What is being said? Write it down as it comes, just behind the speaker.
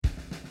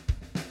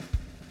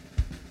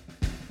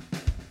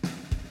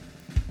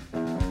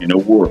in a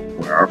world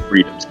where our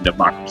freedoms and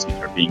democracies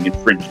are being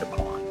infringed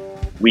upon.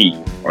 We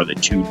are the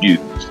two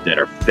dudes that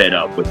are fed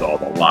up with all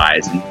the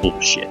lies and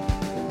bullshit.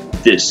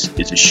 This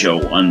is a show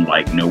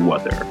unlike no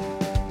other.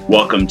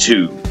 Welcome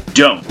to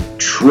Don't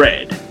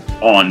Tread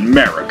on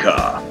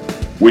America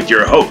with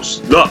your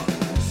hosts, the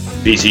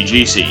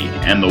BCGC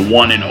and the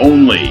one and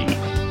only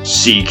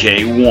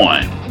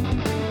CK1.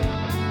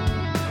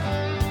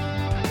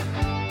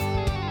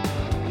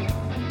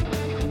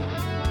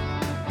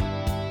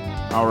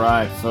 All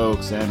right,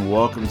 folks, and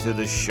welcome to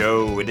the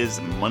show. It is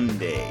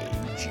Monday,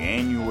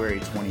 January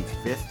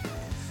 25th,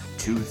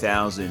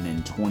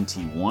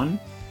 2021,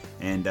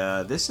 and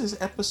this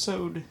is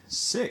episode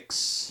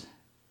 6.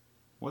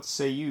 What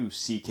say you,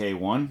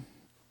 CK1?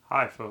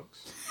 Hi,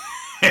 folks.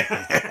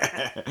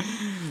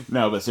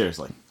 No, but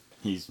seriously,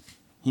 he's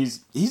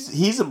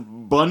a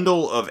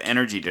bundle of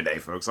energy today,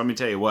 folks. Let me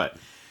tell you what.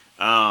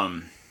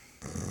 Hey.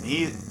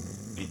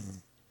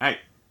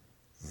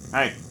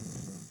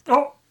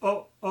 Oh,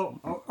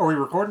 are we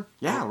recording?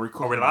 Yeah, we're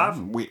recording. Are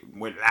we live?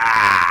 We're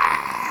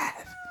live.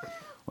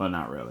 Well,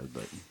 not really,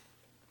 but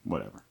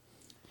whatever.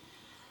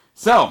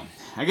 So,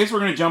 I guess we're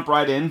going to jump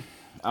right in.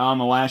 On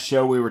the last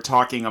show, we were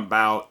talking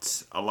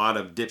about a lot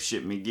of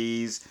Dipshit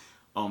McGee's.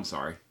 Oh, I'm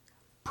sorry.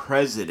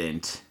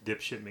 President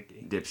Dipshit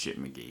McGee. Dipshit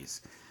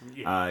McGee's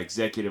Yeah.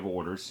 executive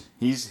orders.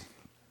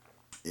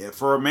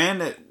 For a man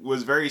that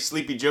was very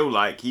Sleepy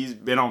Joe-like, he's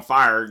been on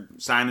fire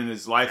signing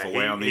his life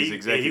away on these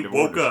executive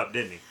orders. He woke up,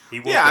 didn't he?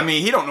 I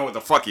mean, he don't know what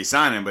the fuck he's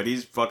signing, but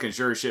he's fucking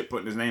sure as shit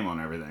putting his name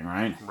on everything,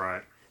 right?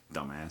 Right.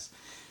 Dumbass.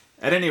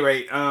 At any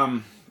rate,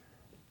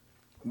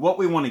 what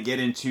we want to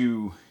get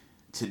into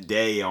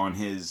today on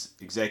his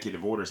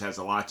executive orders has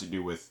a lot to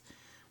do with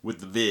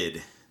the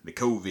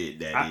COVID,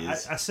 that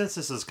is. I sense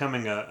this is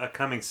coming a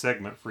coming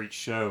segment for each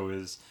show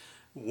is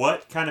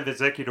what kind of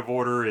executive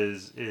order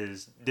is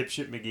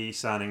Dipshit McGee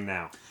signing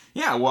now?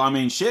 Yeah, well, I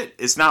mean, shit,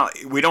 it's not,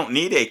 we don't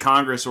need a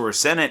Congress or a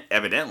Senate,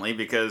 evidently,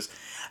 because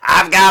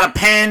I've got a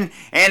pen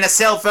and a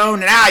cell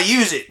phone and I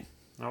use it.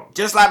 Oh.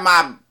 Just like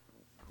my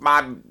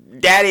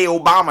daddy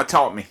Obama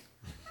taught me.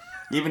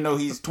 Even though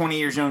he's 20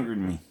 years younger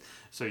than me.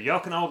 So y'all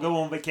can all go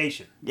on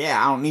vacation.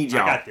 Yeah, I don't need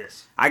y'all. I got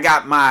this. I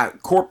got my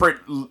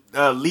corporate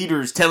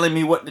leaders telling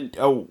me what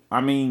to...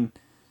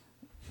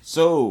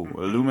 So,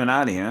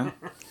 Illuminati, huh?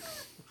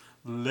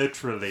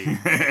 Literally.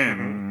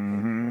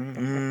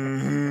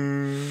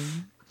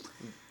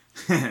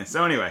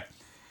 So anyway,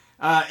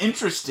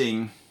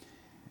 interesting...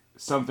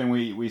 Something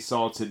we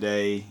saw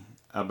today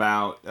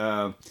about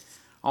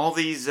all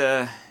these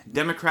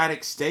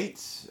Democratic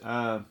states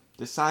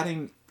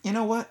deciding, you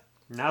know what?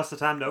 Now's the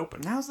time to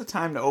open. Now's the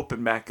time to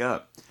open back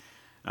up.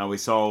 We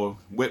saw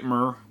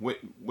Whitmore,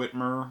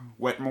 whatever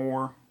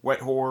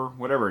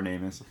her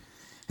name is.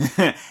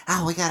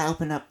 Oh, we gotta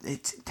open up.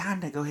 It's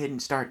time to go ahead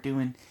and start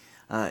doing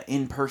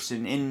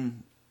in-person,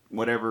 in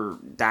whatever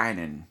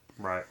dining.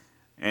 Right.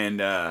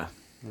 And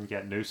you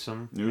got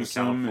Newsom in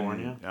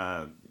California.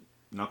 And,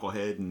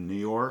 Knucklehead in New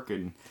York,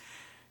 and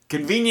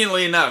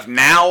conveniently enough,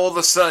 now all of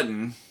a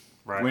sudden,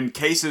 right. When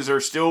cases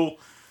are still...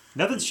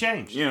 Nothing's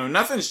changed. You know,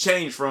 nothing's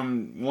changed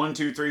from 1,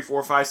 2, 3,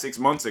 4, 5, 6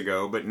 months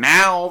ago, but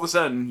now all of a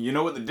sudden, you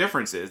know what the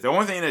difference is. The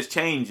only thing that's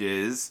changed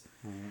is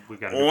we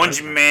got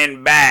Orange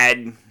Man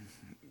bad,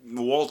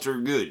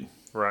 Walter good.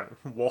 Right.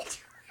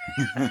 Walter.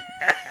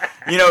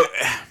 You know,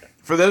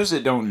 for those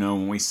that don't know,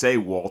 when we say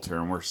Walter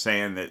and we're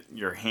saying that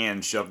your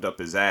hand shoved up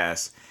his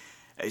ass,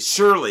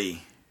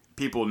 surely...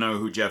 people know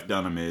who Jeff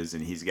Dunham is,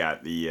 and he's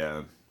got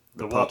the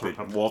puppet,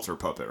 Walter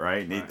puppet,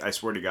 right? And right. I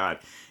swear to God,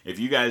 if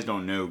you guys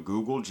don't know,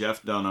 Google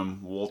Jeff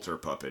Dunham Walter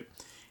puppet,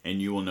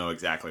 and you will know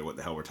exactly what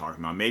the hell we're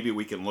talking about. Maybe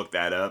we can look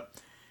that up,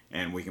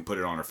 and we can put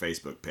it on our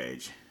Facebook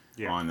page,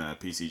 on the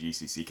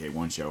PCGC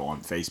CK1 show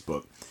on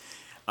Facebook.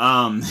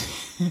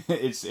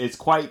 It's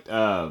quite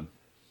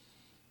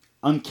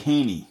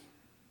uncanny,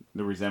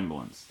 the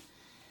resemblance.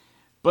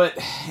 But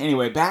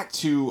anyway, back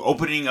to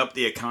opening up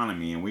the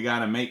economy, and we got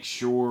to make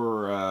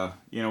sure,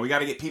 we got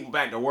to get people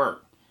back to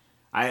work.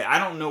 I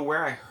don't know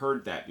where I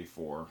heard that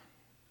before.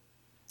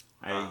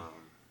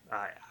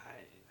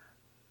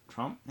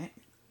 Trump?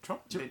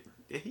 Did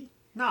he?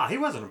 No, he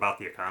wasn't about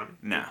the economy.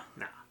 No.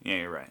 Yeah,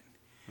 you're right.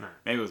 No.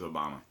 Maybe it was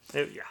Obama.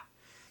 Yeah.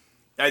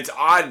 It's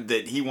odd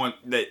that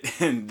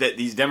that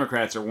these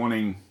Democrats are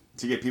wanting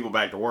to get people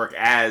back to work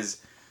as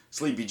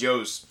Sleepy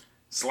Joe's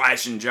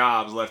slashing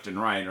jobs left and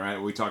right?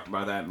 We talked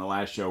about that in the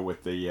last show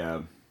with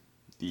the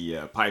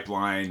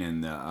pipeline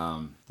and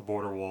the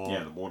border wall.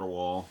 Yeah, the border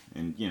wall,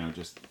 and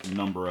just a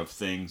number of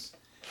things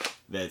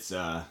that's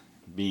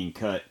being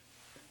cut.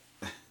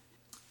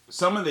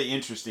 Some of the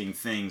interesting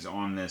things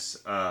on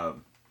this,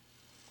 on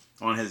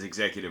his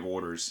executive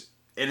orders,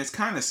 and it's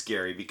kind of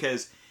scary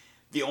because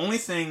the only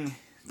thing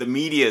the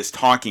media is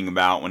talking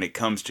about when it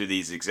comes to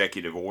these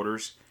executive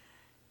orders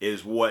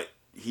is what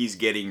he's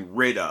getting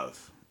rid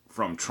of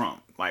from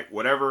Trump. Like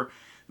whatever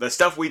the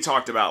stuff we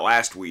talked about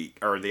last week,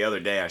 or the other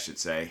day I should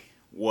say,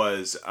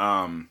 was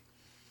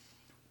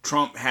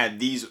Trump had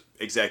these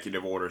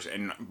executive orders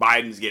and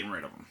Biden's getting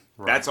rid of them.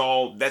 Right. That's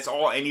all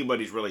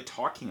anybody's really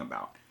talking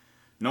about.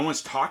 No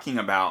one's talking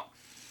about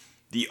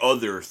the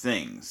other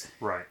things.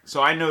 Right.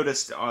 So I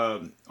noticed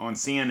on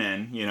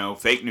CNN,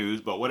 fake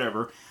news, but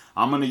whatever.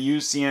 I'm going to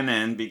use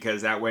CNN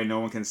because that way no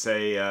one can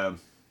say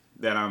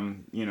that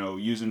I'm,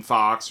 using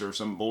Fox or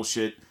some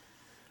bullshit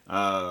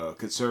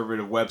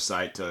conservative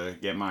website to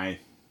get my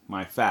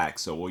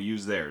facts. So we'll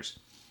use theirs.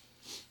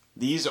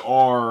 These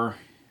are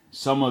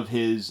some of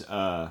his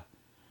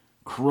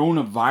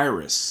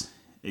coronavirus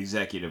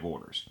executive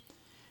orders.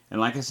 And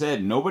like I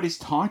said, nobody's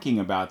talking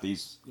about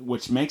these,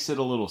 which makes it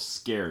a little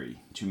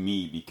scary to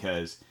me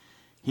because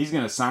he's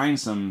going to sign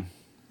some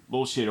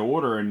bullshit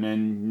order and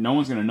then no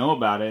one's going to know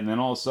about it. And then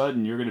all of a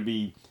sudden you're going to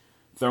be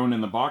thrown in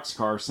the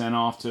boxcar, sent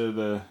off to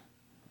the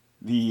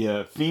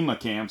FEMA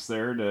camps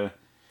there to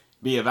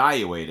be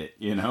evaluated,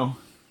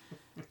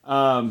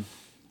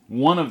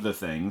 One of the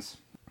things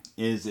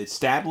is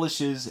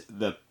establishes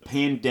the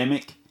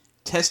Pandemic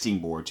Testing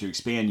Board to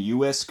expand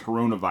U.S.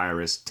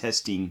 coronavirus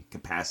testing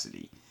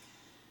capacity.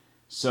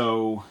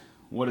 So,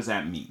 what does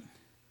that mean?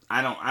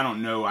 I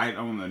don't know. I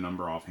don't know the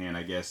number offhand,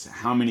 I guess.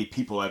 How many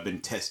people have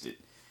been tested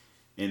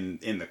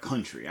in the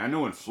country? I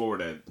know in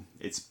Florida,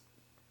 it's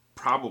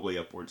probably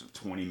upwards of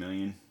 20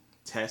 million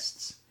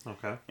tests.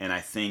 Okay. And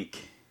I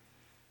think,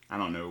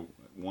 1-2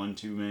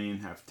 million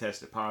have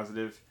tested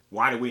positive.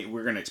 Why do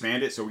we're going to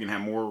expand it so we can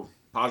have more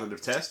positive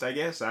tests, I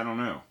guess? I don't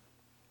know.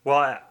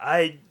 Well,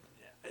 I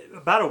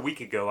about a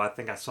week ago, I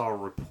think I saw a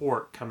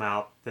report come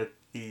out that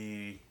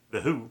the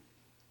WHO...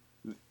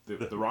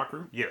 The rock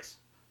group? Yes.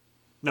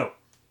 No.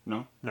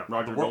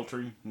 Roger World...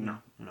 Daltrey? No.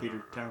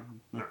 Peter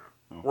Town? No.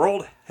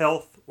 World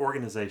Health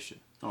Organization.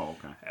 Oh,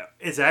 okay.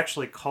 Is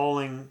actually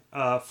calling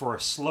for a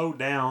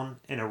slowdown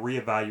and a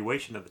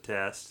reevaluation of the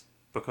test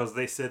because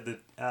they said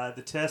that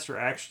the tests are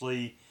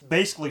actually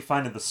basically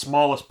finding the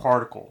smallest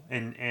particle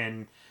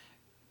and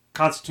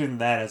constituting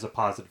that as a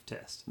positive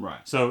test.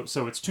 Right. So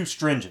it's too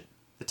stringent.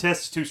 The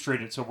test is too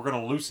stringent, so we're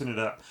going to loosen it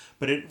up.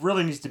 But it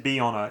really needs to be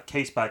on a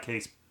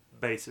case-by-case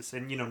basis.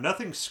 And,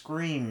 nothing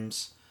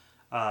screams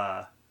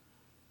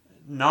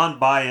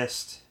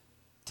non-biased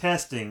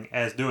testing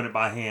as doing it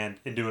by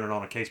hand and doing it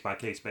on a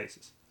case-by-case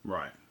basis.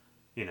 Right.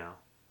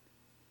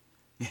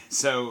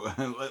 So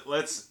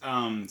let's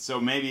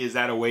so maybe is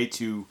that a way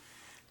to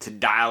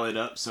dial it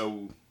up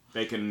so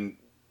they can...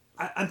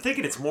 I'm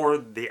thinking it's more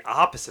the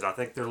opposite. I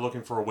think they're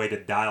looking for a way to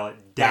dial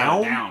it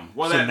down.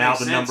 Well, so that now makes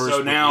the sense. numbers So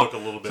would now, look a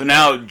little bit so better.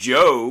 now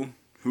Joe,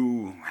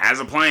 who has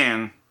a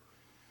plan,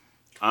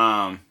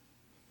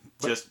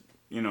 just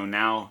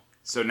now.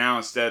 So now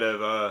instead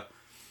of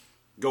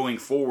going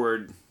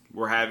forward,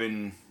 we're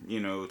having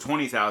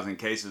 20,000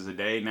 cases a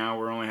day. Now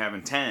we're only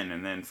having 10,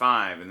 and then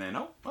 5, and then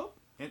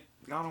it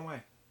gone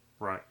away.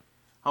 Right.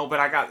 Oh, but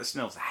I got the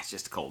sniffles. It's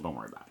just cold. Don't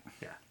worry about it.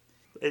 Yeah.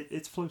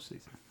 It's flu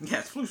season. Yeah,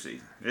 it's flu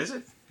season. Is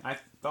it? I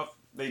thought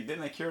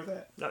didn't they cure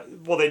that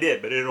Well, they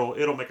did, but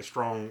it'll make a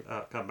strong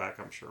comeback,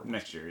 I'm sure.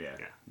 next year. Yeah.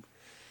 Yeah.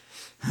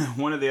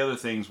 One of the other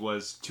things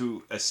was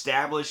to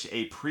establish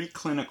a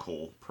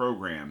preclinical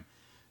program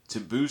to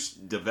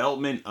boost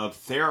development of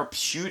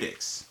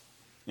therapeutics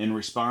in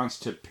response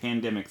to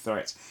pandemic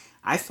threats.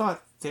 I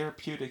thought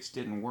therapeutics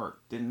didn't work.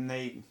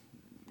 Didn't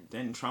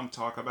Trump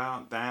talk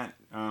about that?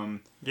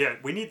 Yeah,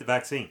 we need the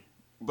vaccine.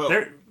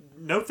 But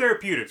no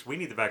therapeutics. We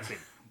need the vaccine.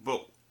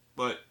 But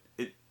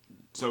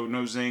so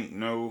no zinc,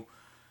 no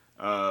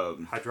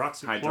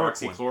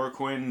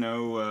hydroxychloroquine,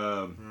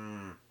 no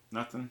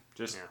nothing,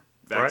 just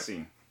vaccine.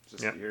 Right.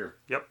 Just Yep. here.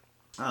 Yep.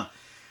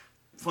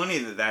 Funny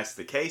that's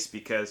the case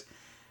because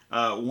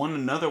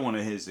another one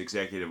of his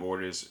executive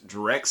orders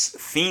directs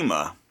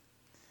FEMA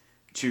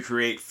to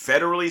create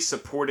federally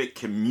supported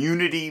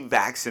community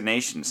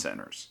vaccination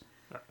centers.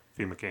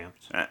 FEMA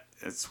camps.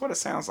 That's what it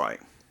sounds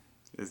like.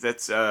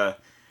 That's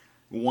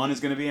one is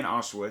going to be in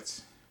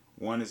Auschwitz.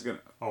 One is going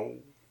to... Oh.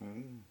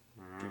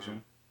 Too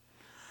soon?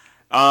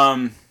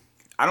 I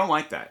don't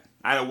like that.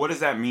 What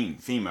does that mean,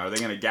 FEMA? Are they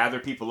going to gather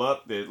people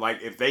up?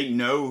 Like, if they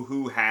know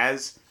who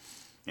has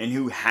and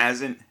who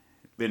hasn't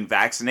been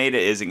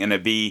vaccinated, is it going to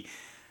be,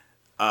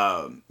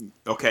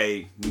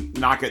 okay,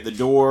 knock at the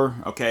door.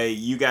 Okay,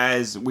 you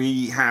guys,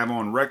 we have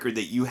on record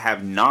that you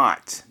have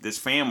not, this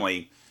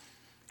family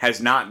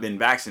has not been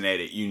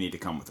vaccinated. You need to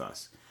come with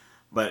us.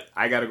 But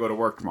I got to go to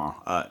work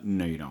tomorrow.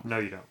 No, you don't. No,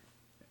 you don't.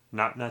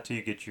 Not till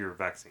you get your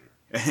vaccine.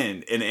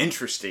 And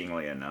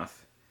interestingly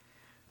enough,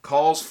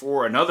 calls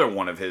for another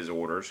one of his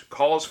orders,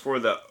 calls for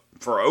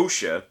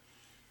OSHA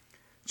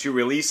to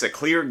release a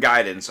clear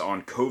guidance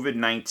on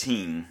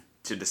COVID-19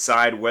 to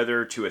decide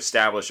whether to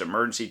establish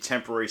emergency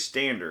temporary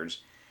standards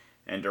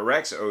and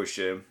directs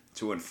OSHA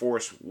to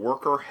enforce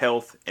worker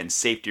health and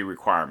safety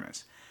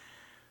requirements.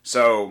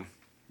 So,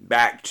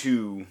 back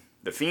to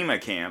the FEMA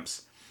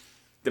camps,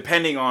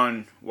 depending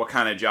on what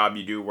kind of job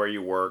you do, where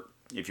you work,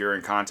 if you're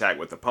in contact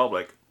with the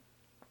public,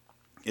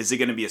 is it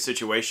going to be a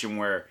situation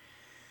where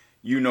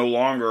you no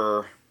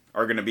longer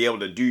are going to be able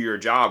to do your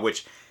job,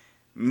 which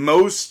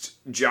most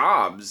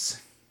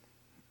jobs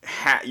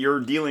you're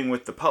dealing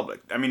with the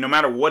public. I mean, no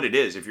matter what it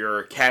is, if you're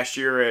a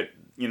cashier at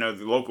the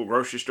local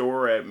grocery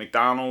store, at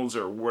McDonald's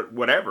or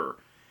whatever,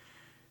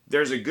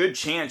 there's a good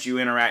chance you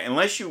interact,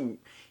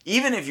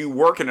 even if you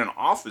work in an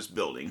office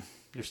building,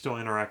 You're still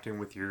interacting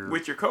with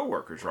your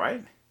coworkers,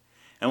 right?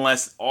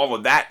 Unless all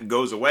of that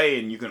goes away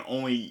and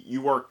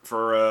you work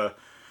for,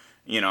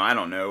 I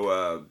don't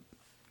know,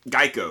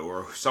 Geico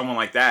or someone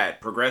like that,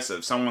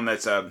 Progressive, someone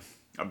that's a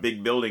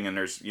big building and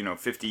there's,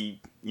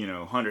 50,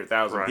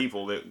 100,000 Right.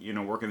 people that,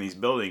 work in these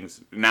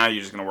buildings. Now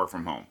you're just going to work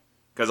from home.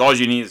 Because all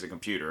you need is a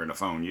computer and a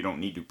phone. You don't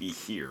need to be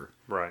here.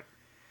 right.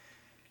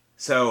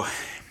 So,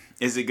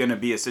 is it going to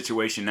be a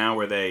situation now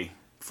where they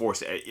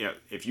force,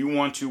 if you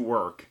want to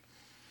work,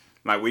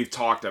 like we've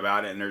talked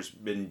about it, and there's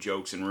been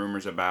jokes and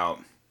rumors about,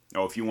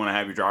 if you want to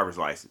have your driver's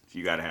license,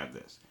 you got to have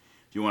this.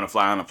 If you want to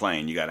fly on a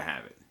plane, you got to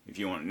have it. If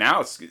you want, now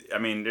it's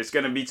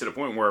going to be to the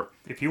point where,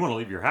 If you want to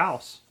leave your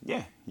house,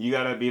 yeah, you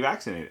got to be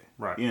vaccinated.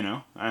 right?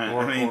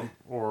 Or,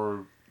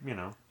 or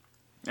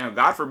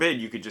God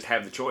forbid you could just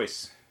have the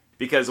choice.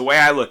 Because the way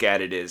I look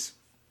at it is,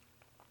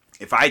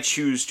 if I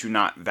choose to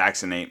not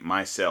vaccinate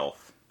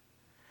myself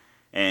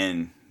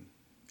and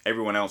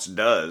everyone else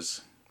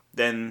does,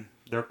 then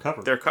they're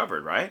covered. they're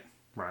covered, right?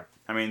 Right.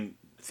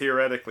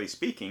 Theoretically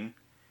speaking,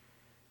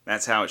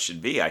 that's how it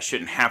should be. I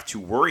shouldn't have to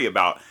worry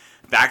about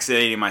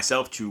vaccinating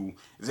myself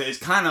it's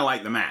kind of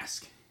like the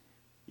mask.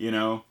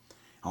 I'll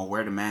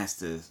wear the mask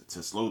to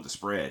slow the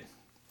spread.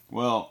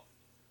 Well,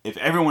 if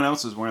everyone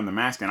else is wearing the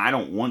mask and I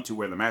don't want to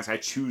wear the mask, I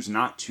choose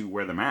not to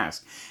wear the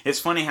mask. It's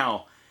funny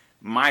how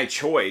my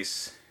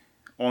choice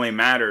only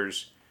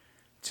matters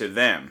to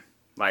them.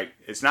 Like,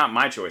 it's not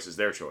my choice, it's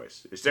their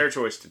choice. It's their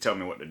choice to tell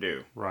me what to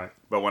do. Right.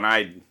 But when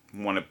I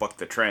want to buck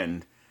the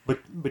trend...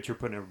 But you're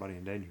putting everybody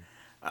in danger.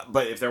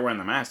 But if they're wearing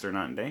the mask, they're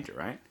not in danger,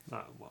 right?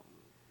 Well,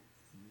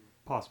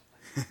 possibly.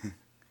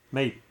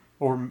 Maybe.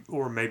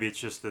 Or maybe it's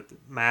just that the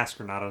masks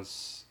are not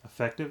as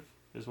effective,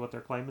 is what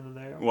they're claiming that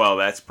they are. Well,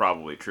 that's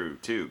probably true,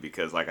 too,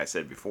 because like I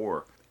said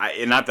before,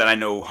 not that I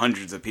know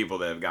hundreds of people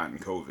that have gotten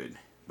COVID,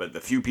 but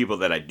the few people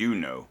that I do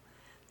know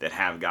that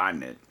have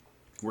gotten it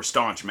were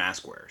staunch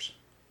mask wearers.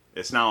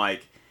 It's not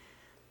like...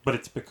 But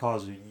it's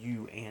because of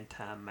you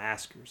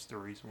anti-maskers, the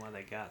reason why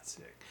they got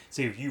sick.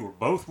 See, if you were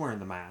both wearing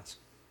the mask...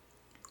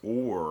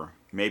 Or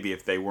maybe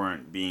if they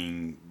weren't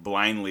being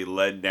blindly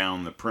led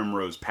down the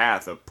primrose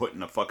path of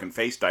putting a fucking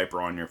face diaper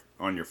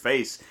on your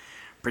face,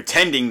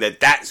 pretending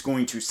that that's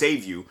going to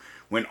save you,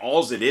 when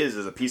all it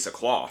is a piece of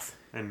cloth.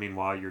 And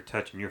meanwhile, you're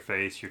touching your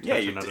face, you're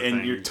touching other things.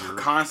 And you're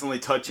constantly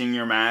touching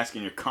your mask,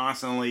 and you're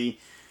constantly,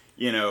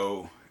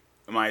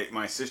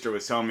 My sister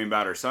was telling me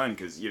about her son,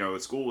 because,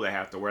 at school they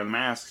have to wear the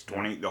masks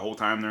the whole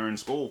time they're in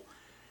school.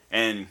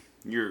 And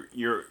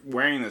you're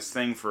wearing this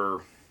thing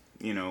for,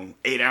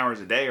 8 hours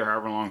a day or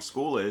however long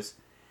school is.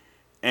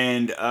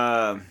 And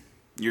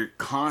you're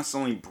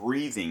constantly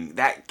breathing.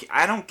 That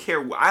I don't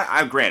care.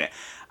 Granted,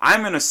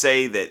 I'm going to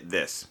say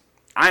that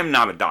I'm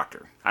not a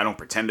doctor. I don't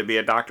pretend to be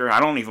a doctor. I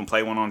don't even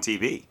play one on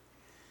TV.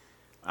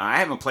 I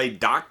haven't played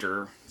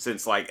doctor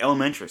since,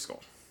 elementary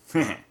school.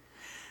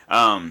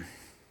 That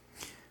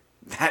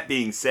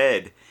being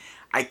said,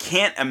 I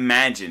can't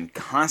imagine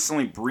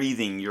constantly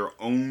breathing your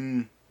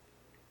own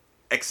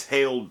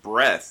exhaled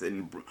breath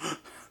and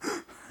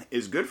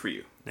is good for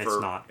you. It's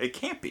not. It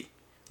can't be,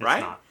 right?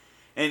 It's not.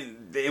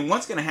 And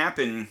what's going to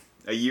happen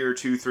a year,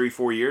 2, 3,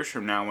 4 years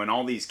from now when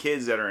all these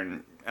kids that are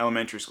in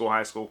elementary school,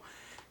 high school,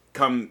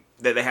 that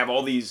they have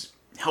all these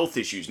health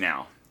issues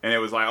now? And it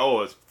was like,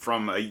 it's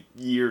from a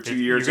year, 2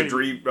 years of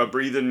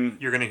breathing.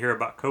 You're going to hear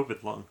about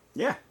COVID lung.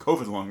 Yeah,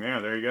 COVID lung. Yeah,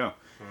 there you go.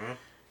 Mm-hmm.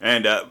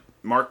 And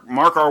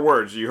mark our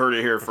words. You heard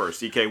it here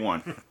first.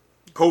 EK1.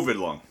 COVID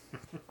lung.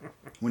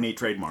 We need to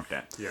trademark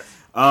that. Yeah.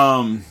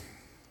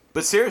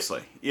 But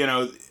seriously,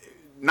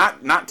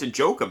 not to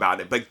joke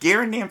about it, but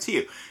guarantee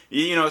you.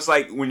 It's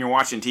like when you're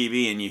watching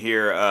TV and you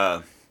hear,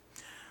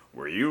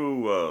 were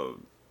you a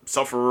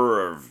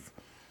sufferer of,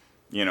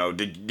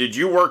 did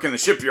you work in the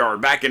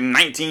shipyard back in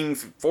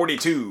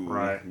 1942?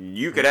 Right.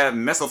 You could have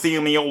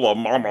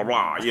mesothelioma, blah, blah,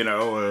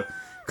 blah,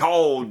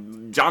 call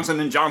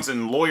Johnson &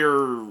 Johnson, lawyer,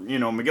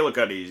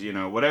 McGillicuddy's,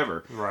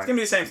 whatever. Right. It's going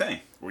to be the same thing.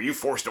 Were you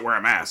forced to wear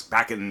a mask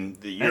back in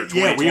the year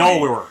 2020? Yeah, we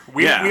all were.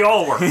 We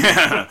all were.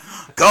 Yeah.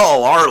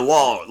 Call our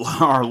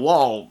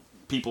law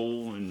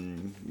people,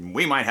 and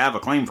we might have a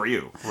claim for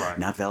you. Right.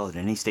 Not valid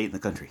in any state in the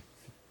country.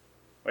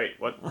 Wait,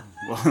 what?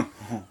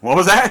 What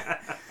was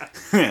that?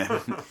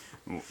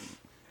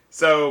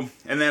 So,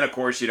 and then of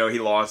course, he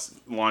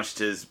launched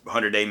his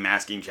 100-day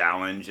masking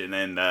challenge, and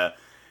then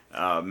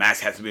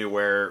masks have to be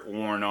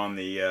worn on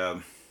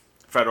the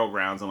federal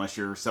grounds unless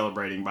you're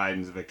celebrating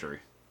Biden's victory,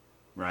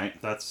 right?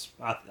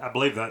 I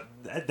believe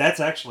that's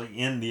actually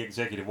in the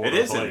executive order. It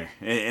is in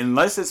there.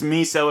 Unless it's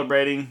me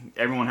celebrating,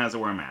 everyone has to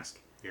wear a mask.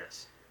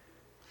 Yes.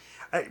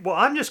 Well,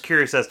 I'm just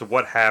curious as to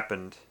what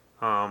happened.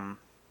 Because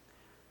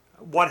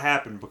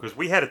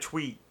we had a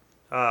tweet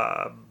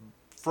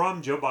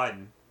from Joe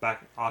Biden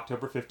back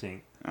October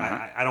 15th.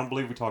 Uh-huh. I don't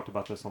believe we talked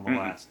about this on the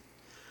last.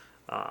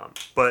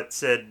 But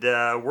said,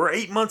 we're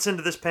 8 months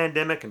into this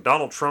pandemic and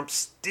Donald Trump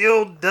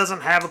still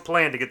doesn't have a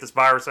plan to get this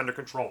virus under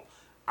control.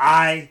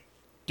 I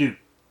do.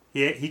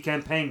 He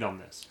campaigned on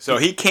this. So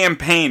he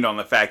campaigned on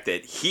the fact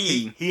that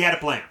he had a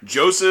plan.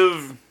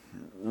 Joseph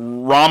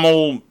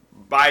Rommel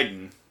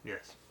Biden.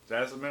 Yes. Is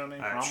that his middle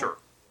name? Rommel? Sure.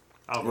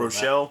 I'll go with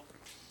Rochelle.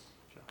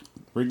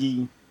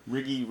 Riggy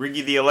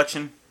the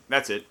election.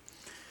 That's it.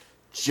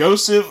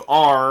 Joseph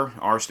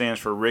R stands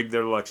for rig the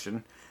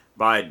election.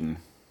 Biden.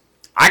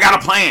 I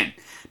got a plan.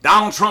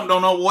 Donald Trump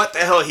don't know what the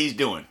hell he's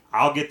doing.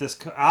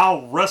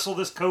 I'll wrestle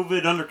this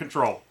COVID under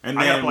control. And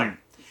I got a then- plan.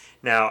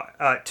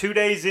 Now, 2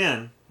 days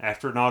in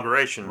after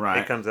inauguration, Right.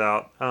 it comes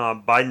out.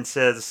 Biden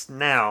says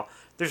now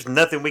there's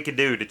nothing we can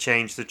do to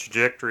change the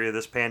trajectory of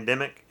this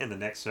pandemic in the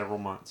next several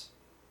months.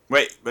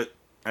 Wait, but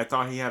I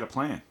thought he had a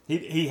plan.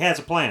 He has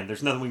a plan.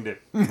 There's nothing we can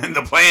do.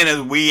 The plan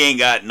is we ain't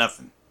got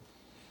nothing.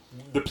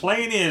 The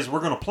plan is we're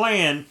going to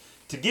plan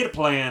to get a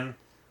plan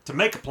to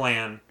make a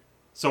plan,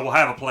 so we'll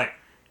have a plan.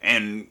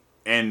 And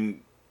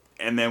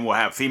then we'll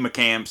have FEMA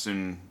camps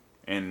and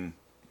then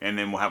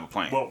we'll have a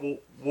plan. Well,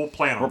 we'll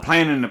plan on We're that.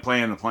 planning to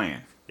plan the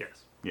plan.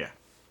 Yes. Yeah.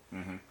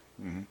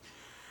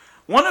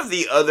 One of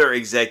the other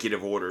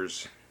executive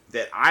orders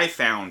that I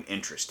found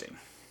interesting,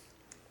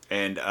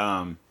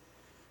 and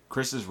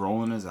Chris is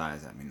rolling his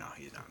eyes at me. No,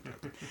 he's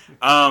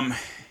not.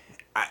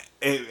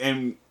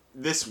 And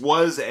this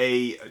was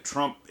a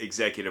Trump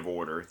executive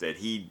order that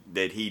he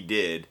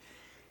did,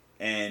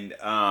 and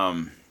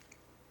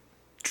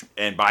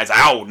Biden's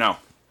like, oh no,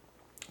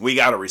 we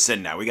got to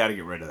rescind that. We got to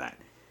get rid of that.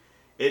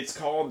 It's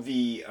called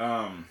the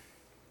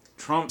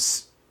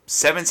Trump's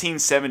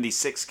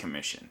 1776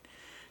 Commission.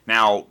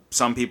 Now,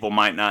 some people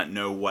might not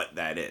know what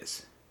that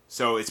is.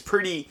 So it's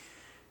pretty,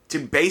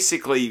 to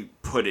basically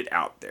put it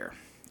out there,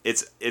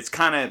 it's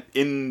kind of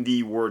in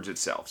the words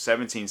itself.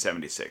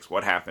 1776.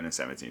 What happened in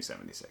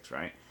 1776,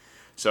 right?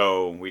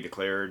 So we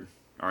declared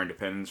our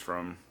independence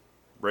from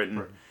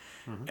Britain,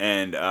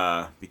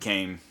 and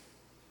became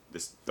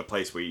the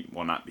place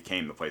not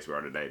became the place we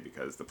are today,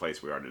 because the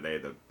place we are today,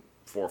 the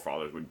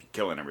forefathers would be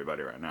killing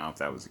everybody right now if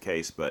that was the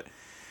case. But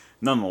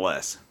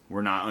nonetheless,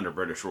 we're not under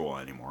British rule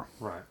anymore.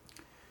 Right.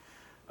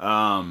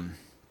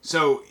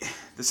 So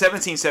the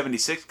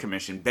 1776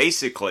 Commission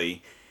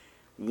basically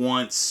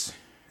wants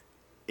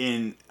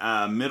in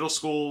middle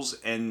schools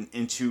and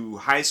into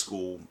high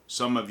school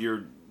some of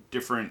your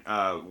different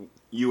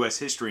U.S.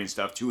 history and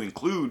stuff to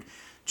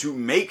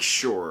make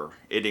sure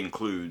it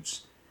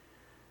includes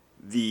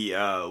the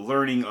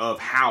learning of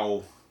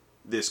how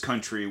this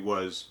country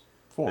was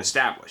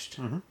established.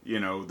 You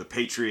know, the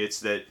patriots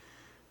that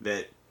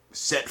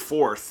set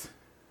forth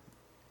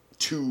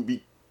to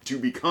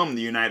become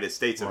the United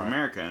States of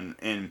America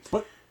and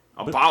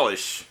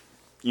abolish,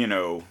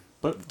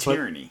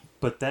 tyranny.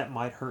 But that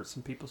might hurt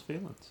some people's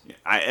feelings.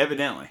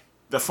 Evidently.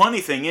 The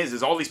funny thing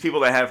is all these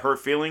people that have hurt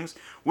feelings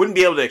wouldn't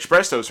be able to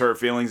express those hurt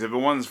feelings if it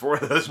wasn't for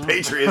those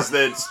patriots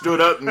that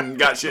stood up and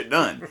got shit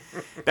done.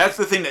 That's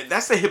the thing.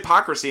 That's the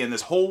hypocrisy in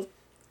this whole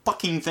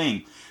fucking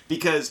thing.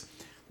 Because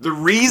the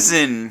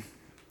reason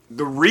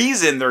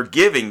they're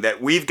giving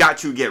that we've got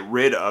to get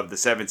rid of the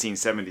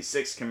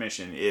 1776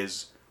 Commission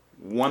is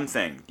one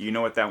thing. Do you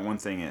know what that one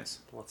thing is?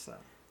 What's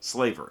that?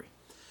 Slavery.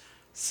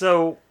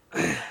 So,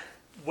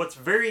 what's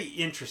very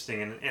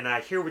interesting, and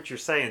I hear what you're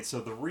saying, so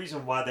the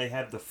reason why they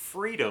have the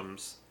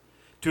freedoms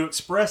to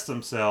express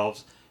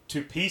themselves,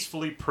 to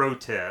peacefully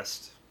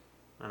protest,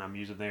 and I'm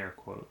using the air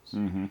quotes,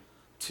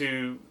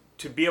 to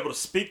be able to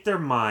speak their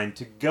mind,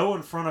 to go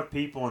in front of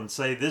people and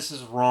say this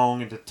is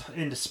wrong,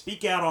 and to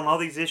speak out on all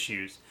these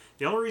issues,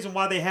 the only reason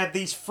why they have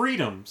these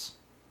freedoms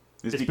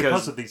is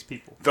because of these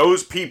people.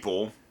 Those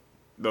people,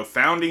 the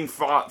founding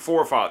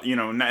forefathers,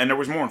 and there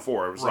was more than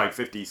four. It was like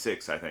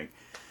 56, I think.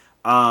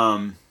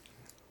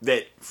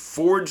 That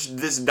forged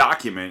this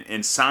document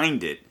and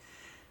signed it.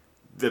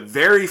 The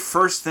very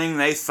first thing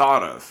they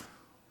thought of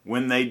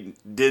when they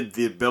did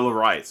the Bill of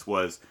Rights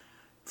was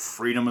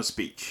freedom of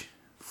speech,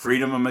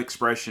 freedom of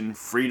expression,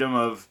 freedom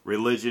of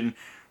religion,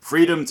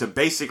 freedom to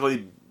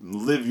basically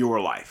live your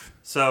life.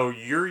 So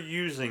you're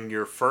using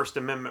your First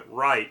Amendment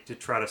right to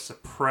try to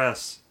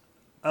suppress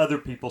other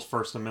people's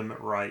First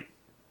Amendment right.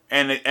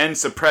 And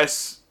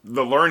suppress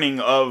the learning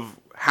of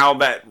how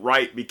that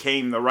right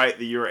became the right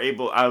that you're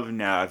able of.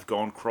 Now I've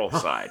gone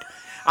cross-eyed.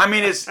 I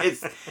mean,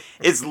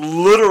 it's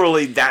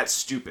literally that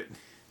stupid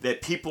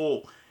that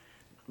people,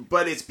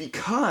 but it's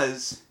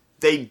because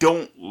they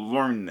don't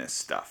learn this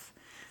stuff.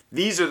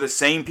 These are the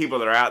same people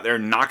that are out there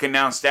knocking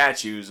down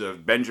statues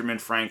of Benjamin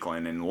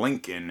Franklin and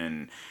Lincoln,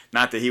 and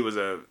not that he was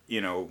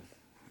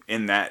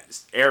in that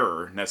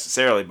era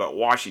necessarily, but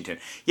Washington.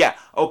 Yeah,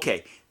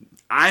 okay.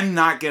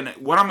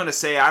 What I'm gonna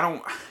say, I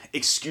don't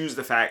excuse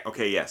the fact,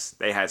 okay, yes,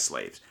 they had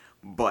slaves.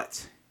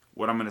 But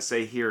what I'm gonna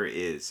say here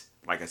is,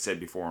 like I said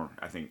before,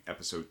 I think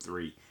episode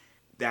 3,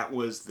 that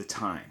was the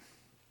time.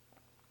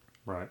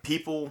 Right.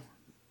 People,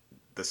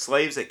 the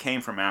slaves that came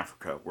from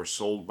Africa were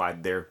sold by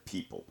their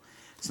people.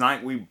 It's not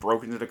like we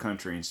broke into the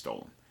country and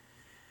stole them.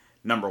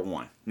 Number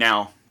one.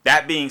 Now,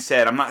 that being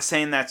said, I'm not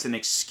saying that's an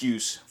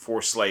excuse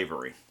for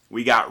slavery.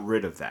 We got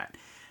rid of that.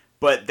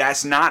 But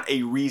that's not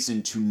a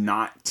reason to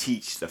not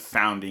teach the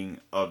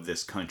founding of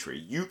this country.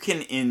 You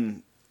can,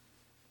 in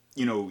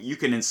you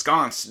can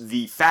ensconce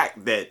the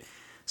fact that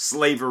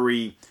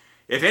slavery,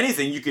 if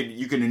anything, you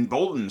could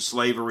embolden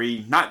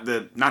slavery, not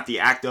the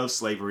act of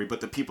slavery,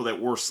 but the people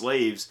that were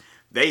slaves.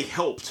 They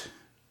helped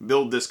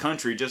build this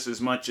country just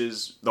as much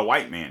as the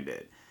white man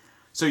did.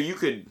 So you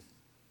could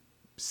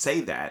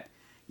say that,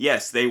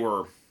 yes, they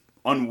were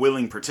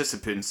unwilling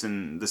participants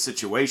in the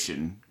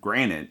situation,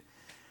 granted,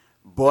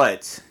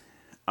 but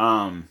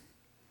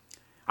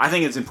I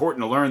think it's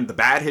important to learn the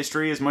bad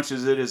history as much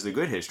as it is the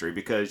good history,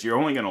 because you're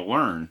only going to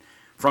learn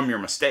from your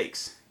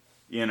mistakes.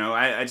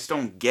 I just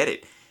don't get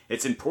it.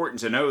 It's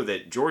important to know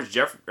that George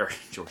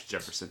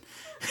Jefferson.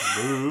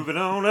 Moving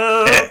on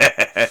up.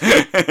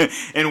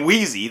 And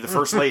Wheezy, the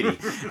first lady.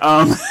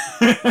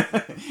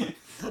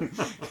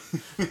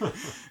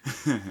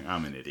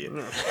 I'm an idiot.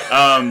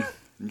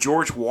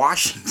 George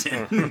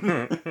Washington.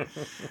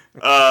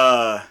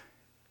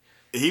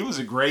 He was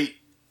a great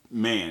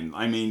man.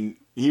 I mean,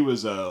 he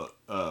was a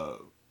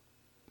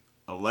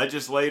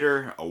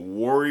legislator, a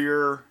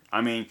warrior.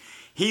 I mean,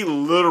 he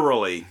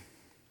literally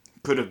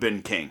could have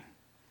been king.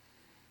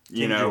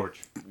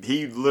 George.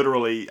 He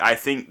literally, I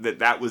think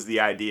that was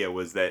the idea,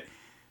 was that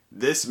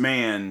this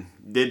man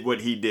did what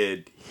he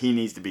did. He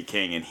needs to be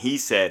king. And he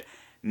said,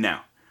 no,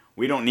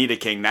 we don't need a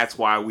king. That's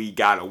why we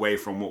got away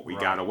from what we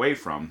got away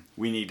from.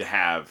 We need to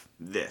have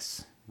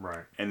this.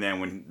 Right. And then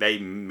when they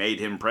made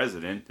him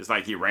president, it's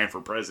like he ran for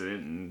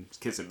president and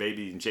kissing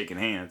babies and shaking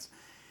hands.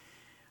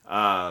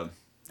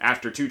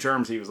 After 2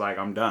 terms, he was like,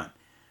 I'm done.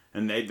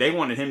 And they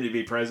wanted him to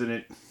be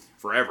president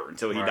forever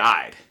until he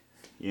died.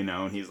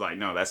 And he's like,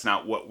 no, that's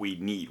not what we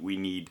need. We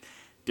need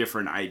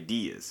different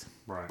ideas.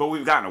 Right. But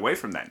we've gotten away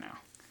from that now.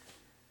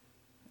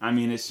 I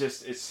mean,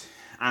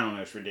 I don't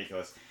know, it's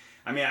ridiculous.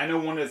 I mean, I know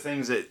one of the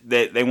things that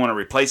they want to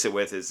replace it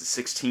with is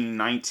the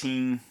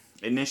 1619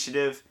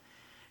 initiative.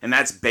 And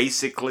that's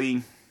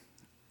basically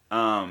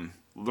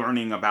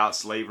learning about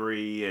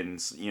slavery.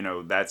 And,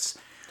 that's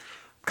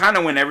kind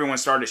of when everyone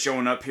started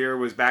showing up here,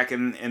 was back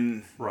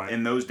in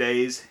those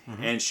days,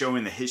 and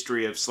showing the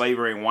history of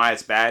slavery and why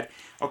it's bad.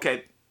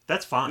 Okay.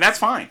 That's fine. That's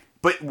fine.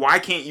 But why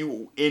can't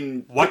you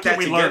put that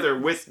together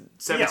with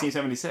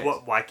 1776?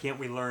 Why can't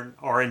we learn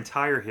our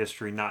entire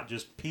history, not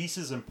just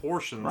pieces and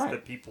portions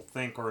that people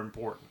think are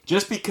important?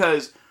 Just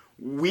because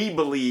we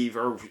believe,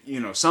 or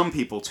some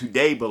people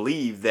today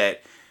believe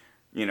that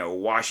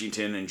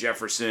Washington and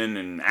Jefferson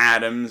and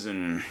Adams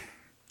and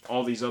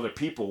all these other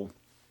people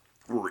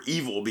were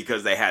evil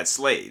because they had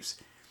slaves.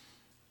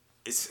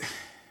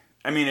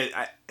 I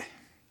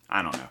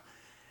don't know.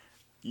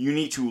 You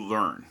need to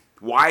learn.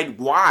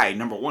 Why,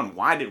 number one,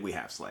 why did we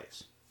have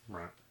slaves?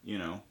 Right.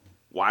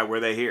 Why were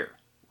they here?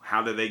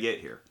 How did they get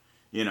here?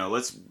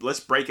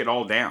 Let's break it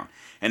all down.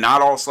 And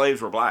not all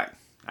slaves were black.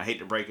 I hate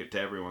to break it to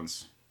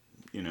everyone's,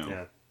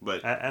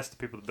 but ask the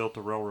people that built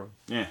the railroad.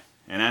 Yeah.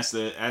 And ask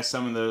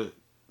some of the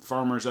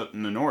farmers up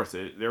in the north.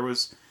 There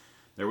was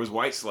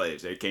white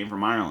slaves. They came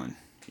from Ireland.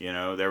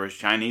 There was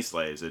Chinese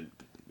slaves that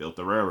built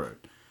the railroad.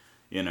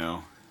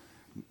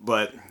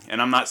 But,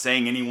 and I'm not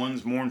saying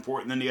anyone's more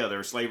important than the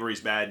other. Slavery's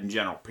bad in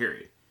general,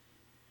 period.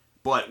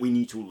 But we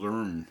need to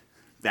learn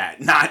that.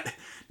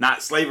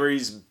 Not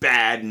slavery's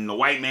bad and the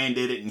white man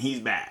did it and he's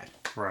bad.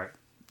 Right.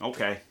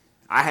 Okay.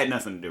 I had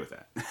nothing to do with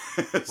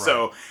that.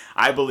 So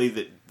I believe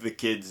that the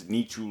kids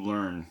need to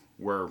learn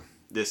where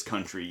this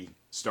country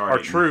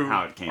started and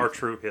how it came from. Our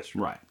true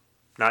history. Right.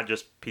 Not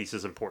just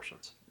pieces and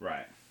portions.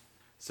 Right.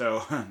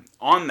 So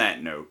on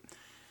that note,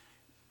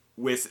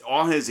 with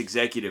all his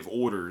executive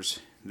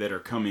orders that are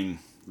coming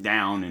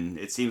down, and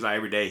it seems like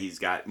every day he's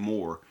got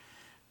more,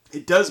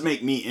 it does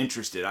make me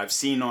interested. I've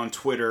seen on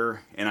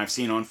Twitter and I've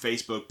seen on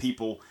Facebook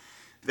people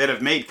that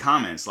have made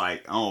comments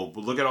like, oh,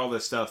 look at all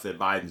this stuff that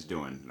Biden's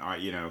doing,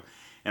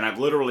 and I've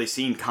literally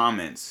seen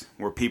comments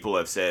where people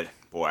have said,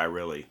 boy, I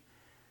really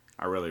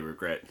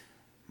regret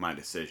my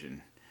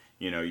decision.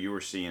 You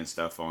were seeing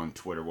stuff on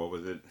Twitter. What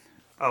was it?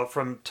 Oh,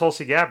 from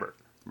Tulsi Gabbard.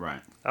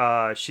 Right.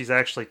 She's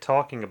actually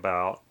talking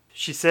about,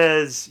 she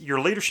says,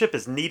 your leadership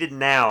is needed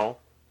now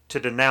to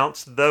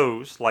denounce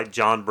those like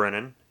John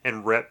Brennan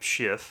and Rep.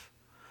 Schiff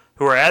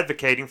who are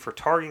advocating for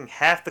targeting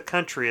half the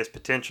country as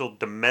potential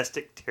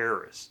domestic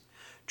terrorists.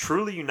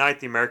 Truly unite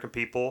the American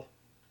people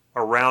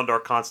around our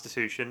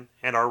Constitution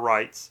and our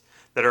rights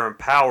that are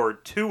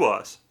empowered to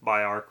us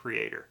by our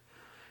Creator.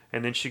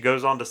 And then she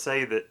goes on to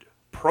say that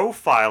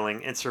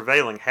profiling and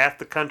surveilling half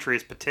the country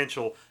as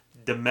potential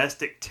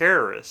domestic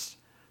terrorists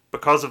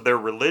because of their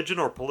religion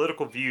or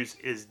political views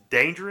is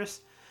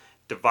dangerous,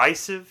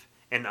 divisive,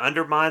 and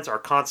undermines our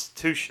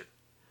Constitution.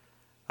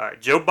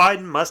 Joe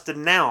Biden must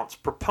denounce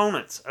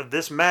proponents of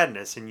this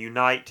madness and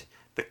unite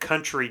the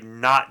country,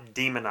 not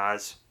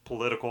demonize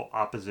political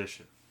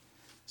opposition.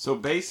 So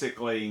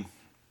basically,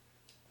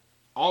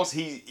 all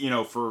he,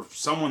 for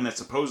someone that's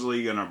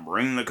supposedly going to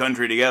bring the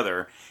country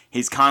together,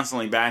 he's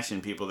constantly bashing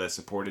people that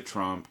supported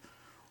Trump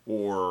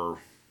or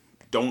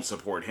don't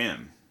support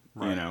him,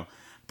 Right.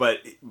 But,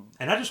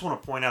 and I just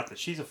want to point out that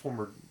she's a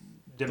former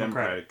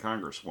Democratic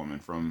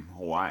congresswoman from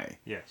Hawaii.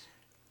 Yes.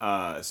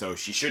 So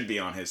she should be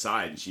on his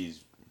side, and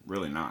she's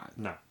really not.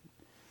 No.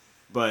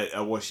 But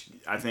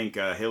I think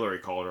Hillary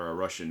called her a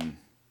Russian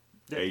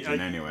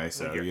agent anyway.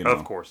 So you know,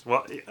 of course.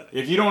 Well,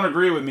 if you don't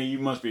agree with me, you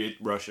must be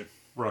Russia.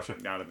 Russia,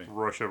 Gotta be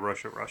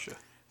Russia.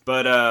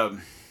 But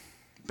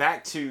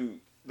back to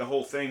the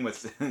whole thing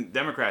with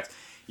Democrats.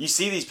 You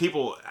see these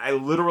people. I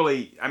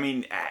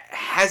mean,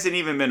 hasn't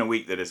even been a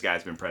week that this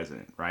guy's been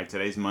president, right?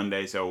 Today's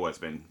Monday, so what's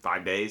been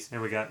 5 days?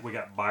 And we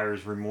got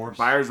buyer's remorse.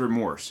 Buyer's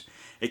remorse.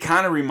 It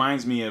kind of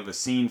reminds me of a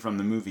scene from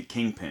the movie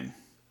Kingpin.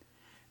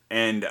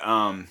 And,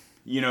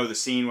 you know the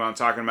scene what I'm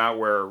talking about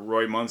where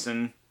Roy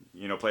Munson,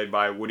 you know, played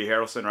by Woody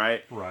Harrelson,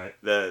 right? Right.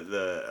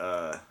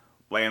 The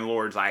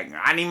landlord's like,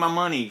 I need my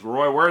money.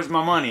 Roy, where's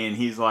my money? And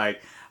he's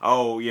like,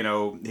 oh, you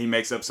know, he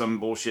makes up some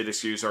bullshit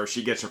excuse, or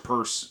she gets her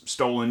purse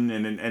stolen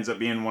and it ends up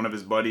being one of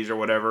his buddies or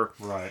whatever.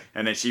 Right.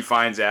 And then she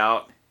finds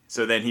out.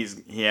 So then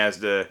he has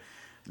to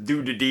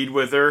do the deed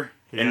with her.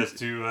 He has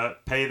to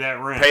pay that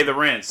rent. Pay the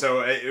rent.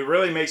 So it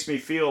really makes me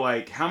feel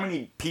like how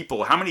many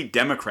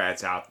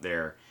Democrats out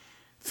there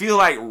feel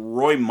like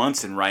Roy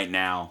Munson right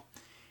now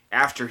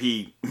after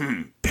he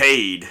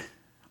paid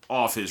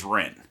off his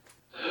rent.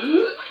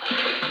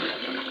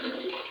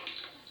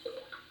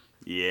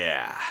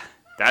 Yeah.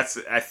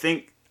 I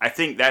think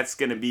that's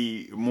going to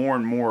be more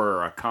and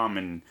more a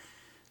common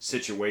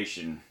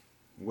situation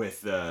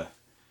with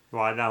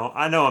Well,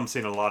 I know I'm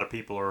seeing a lot of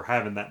people are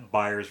having that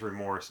buyer's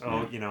remorse.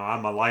 Oh, you know,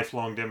 I'm a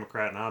lifelong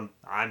Democrat and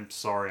I'm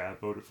sorry I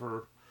voted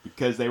for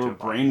because they were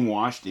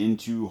brainwashed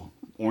into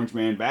Orange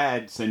Man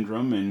Bad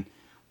syndrome and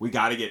we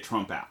got to get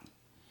Trump out.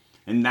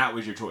 And that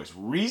was your choice.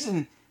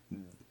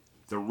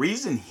 The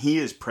reason he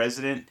is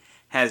president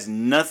has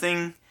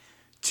nothing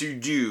to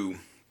do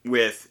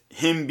with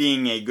him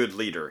being a good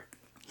leader.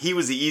 He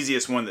was the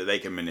easiest one that they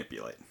could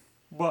manipulate.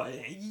 Well,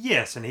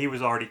 yes, and he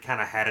was already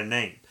kind of had a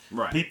name.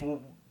 Right.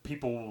 People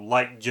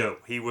like Joe.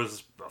 He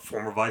was a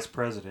former vice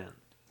president.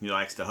 He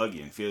likes to hug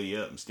you and feel you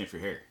up and sniff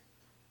your hair.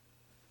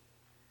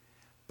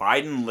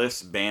 Biden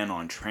lifts ban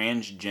on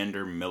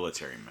transgender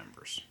military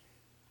members.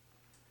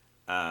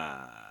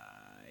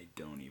 I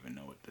don't even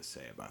know what to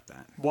say about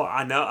that. Well,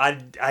 I know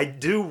I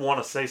do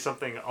want to say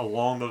something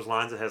along those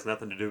lines that has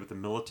nothing to do with the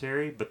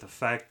military, but the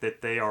fact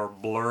that they are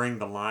blurring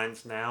the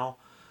lines now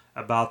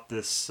about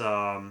this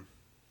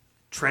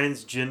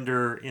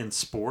transgender in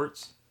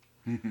sports.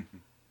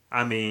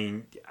 I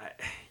mean,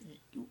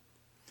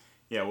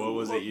 yeah, what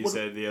was it you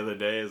said the other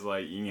day? Is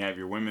like you can have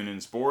your women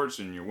in sports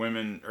and your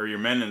women or your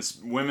men in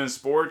women's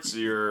sports.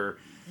 Your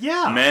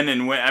men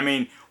and women. I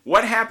mean,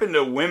 what happened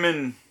to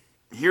women?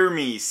 Hear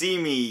me,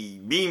 see me,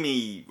 be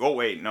me. Oh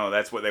wait, no,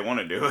 that's what they want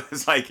to do.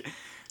 It's like,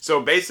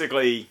 so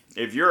basically,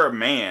 if you're a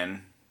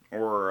man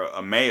or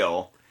a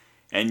male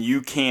and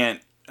you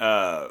can't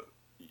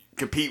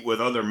compete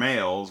with other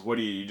males, what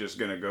are you just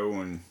gonna go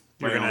and?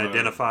 You're going to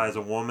identify as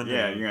a woman.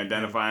 Yeah, you're going to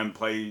identify and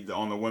play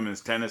on the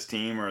women's tennis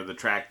team or the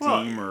track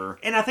team.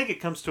 And I think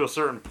it comes to a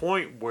certain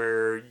point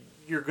where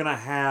you're going to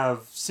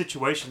have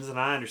situations, and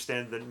I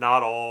understand that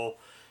not all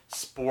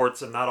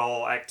sports and not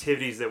all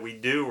activities that we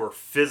do are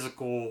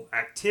physical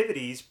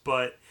activities,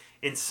 but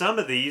in some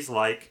of these,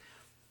 like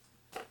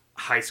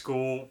high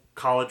school,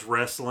 college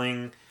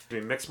wrestling,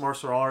 mixed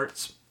martial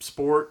arts,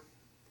 sport,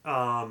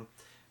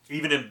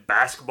 even in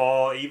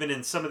basketball, even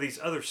in some of these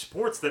other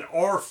sports that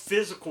are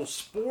physical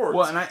sports.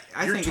 Well, and I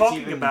you're think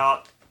talking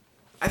about.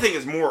 I think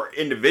it's more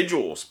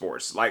individual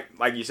sports, like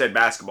you said,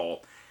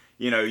 basketball.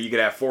 You know, you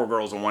could have 4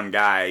 girls and 1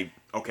 guy.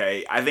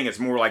 Okay, I think it's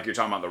more like you're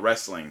talking about the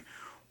wrestling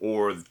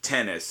or the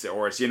tennis,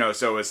 or it's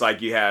so it's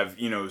like you have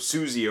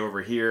Susie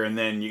over here, and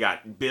then you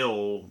got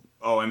Bill.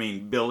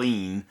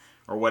 Billeen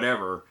or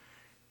whatever.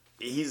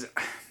 He's,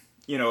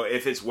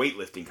 if it's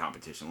weightlifting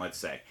competition, let's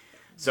say.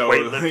 So,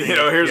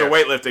 here's a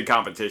weightlifting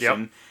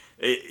competition.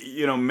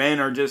 Yep. Men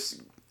are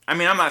just... I'm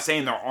not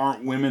saying there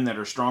aren't women that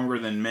are stronger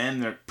than men.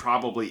 There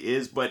probably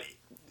is. But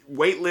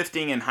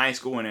weightlifting in high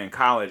school and in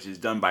college is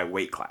done by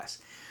weight class.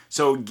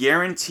 So,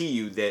 guarantee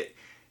you that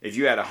if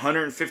you had a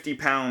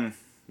 150-pound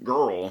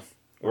girl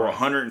or a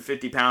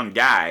 150-pound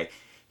guy,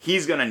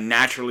 he's going to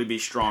naturally be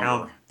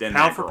stronger than that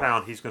Pound for girl.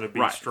 Pound, he's going to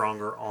be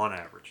stronger on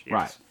average. Yes.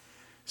 Right.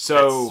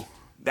 So,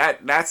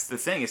 that's the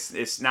thing.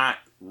 It's not...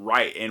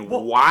 right, and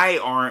why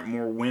aren't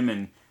more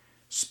women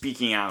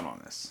speaking out on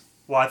this?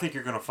 Well, I think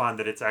you're going to find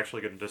that it's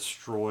actually going to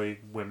destroy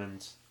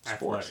women's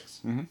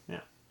athletics. Mm-hmm. Yeah.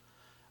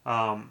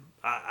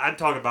 I'm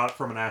talking about it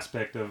from an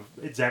aspect of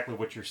exactly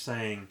what you're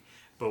saying,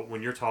 but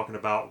when you're talking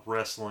about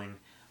wrestling,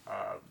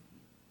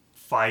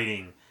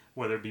 fighting,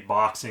 whether it be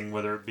boxing,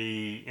 whether it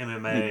be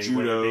MMA, judo,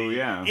 whether it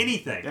be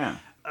anything. Yeah.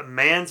 A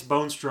man's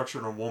bone structure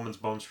and a woman's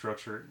bone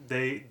structure,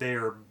 they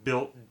are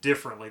built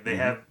differently.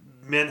 They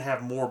men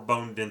have more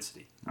bone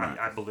density. Right.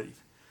 I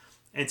believe.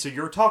 And so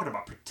you're talking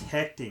about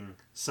protecting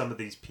some of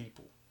these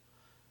people.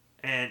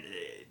 And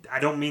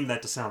I don't mean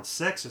that to sound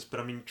sexist, but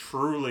I mean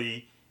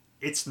truly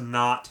it's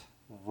not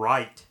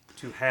right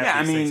to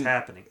have these things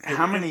happening.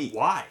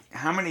 Why?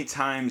 How many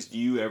times do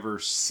you ever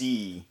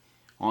see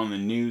on the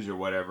news or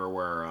whatever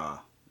where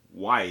a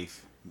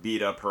wife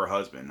beat up her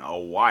husband? A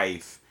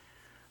wife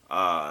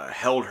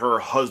held her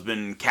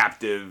husband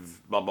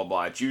captive, blah, blah,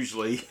 blah. It's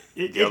usually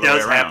It the other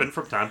does way around. happen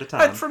from time to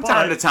time. From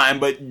time to time,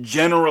 but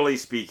generally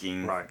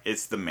speaking, Right.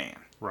 it's the man.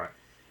 Right.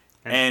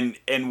 And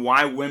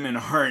why women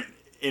aren't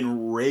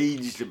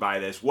enraged by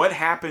this. What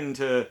happened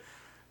to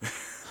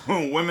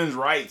women's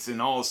rights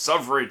and all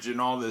suffrage and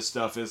all this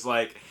stuff is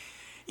like,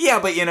 yeah,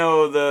 but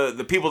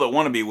the people that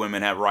want to be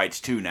women have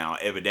rights too now,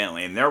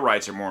 evidently, and their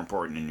rights are more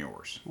important than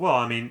yours. Well,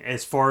 I mean,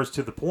 as far as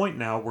to the point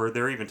now where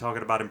they're even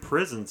talking about in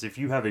prisons, if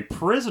you have a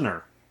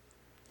prisoner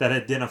that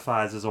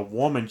identifies as a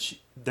woman,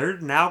 they're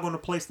now going to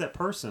place that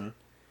person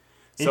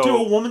into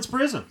a woman's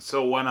prison.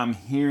 So what I'm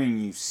hearing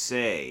you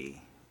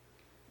say...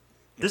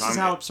 This is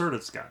how absurd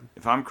it's gotten.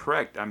 If I'm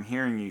correct, I'm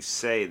hearing you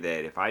say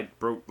that if I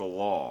broke the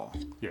law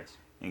Yes.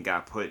 and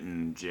got put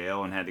in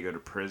jail and had to go to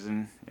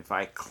prison, if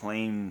I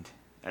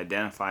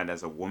identified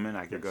as a woman,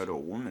 I could go to a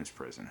woman's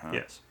prison, huh?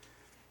 Yes.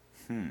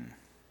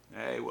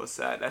 Hey, what's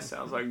that? That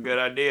sounds like a good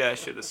idea. I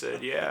should have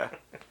said yeah.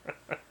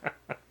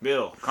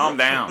 Bill, calm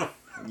down.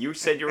 You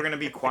said you were going to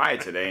be quiet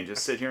today and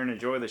just sit here and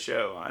enjoy the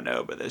show. I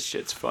know, but this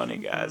shit's funny,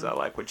 guys. I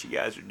like what you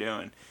guys are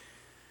doing.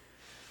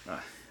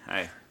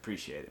 I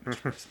appreciate it,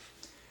 Mr. Person.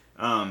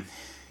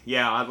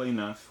 Yeah, oddly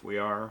enough, we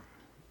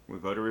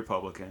voted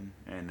Republican,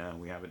 and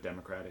we have a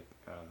Democratic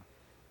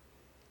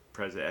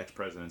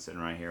ex-president sitting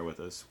right here with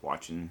us,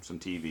 watching some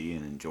TV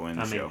and enjoying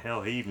the show.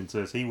 Hell, he even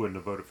says he wouldn't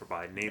have voted for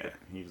Biden either.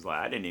 Yeah, he was like,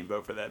 I didn't even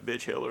vote for that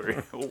bitch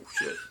Hillary. Oh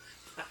shit!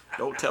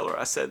 Don't tell her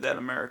I said that,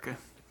 America.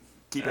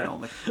 Keep it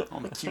on the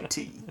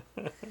QT.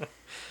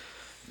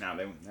 Now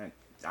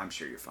I'm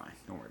sure you're fine.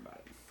 Don't worry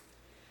about it.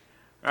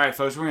 All right,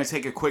 folks, we're gonna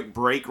take a quick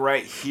break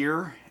right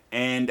here.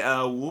 And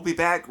we'll be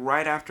back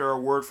right after a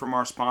word from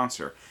our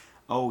sponsor.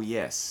 Oh,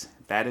 yes,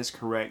 that is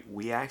correct.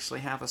 We actually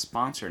have a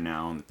sponsor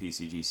now on the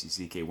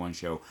PCGCCK1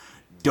 show,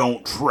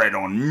 Don't Tread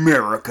on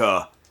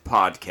America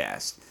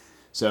podcast.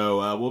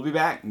 So we'll be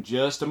back in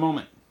just a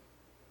moment.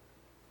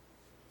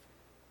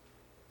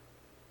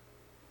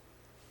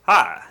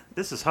 Hi,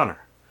 this is Hunter.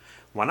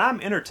 When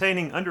I'm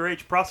entertaining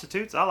underage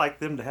prostitutes, I like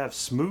them to have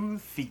smooth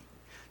feet.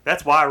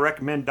 That's why I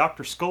recommend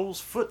Dr. Scholl's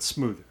Foot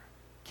Smoother.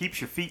 Keeps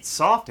your feet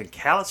soft and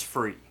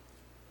callus-free.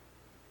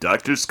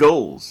 Dr.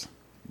 Scholl's.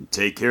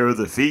 Take care of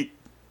the feet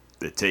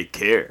that take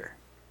care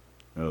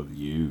of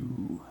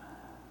you.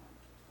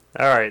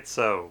 All right,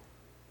 so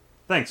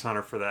thanks,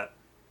 Hunter, for that.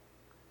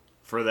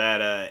 For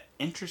that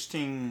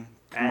interesting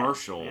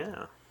commercial.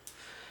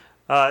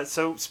 Yeah.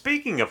 So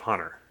speaking of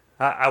Hunter,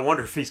 I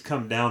wonder if he's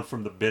come down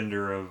from the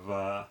bender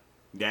of...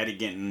 Daddy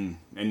getting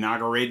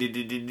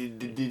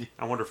inaugurated.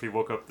 I wonder if he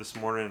woke up this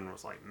morning and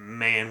was like,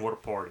 man, what a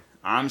party.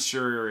 I'm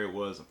sure it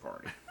was a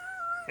party.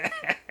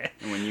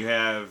 And when you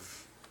have...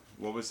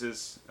 What was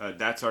this?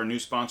 That's our new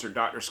sponsor,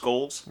 Dr.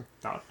 Scholl's.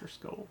 Dr.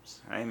 Scholl's.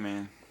 Hey,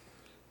 man.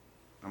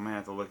 I'm going to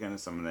have to look into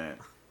some of that.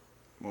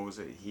 What was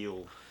it?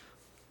 Heel,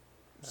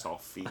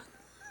 soft feet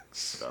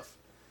stuff.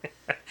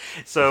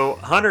 So,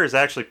 Hunter has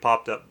actually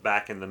popped up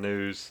back in the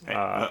news. Hey,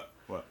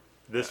 what?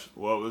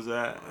 What was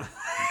that?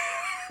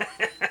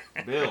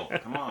 Bill,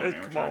 come on,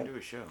 man. We're trying to do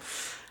a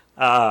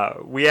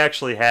show. We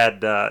actually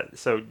had...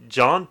 so,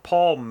 John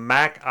Paul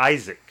Mac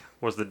Isaac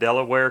was the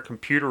Delaware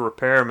computer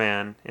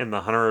repairman in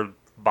the Hunter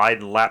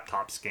Biden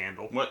laptop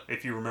scandal. What?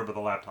 If you remember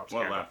the laptop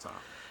scandal. What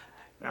laptop?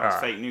 That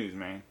was fake news,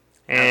 man.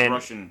 And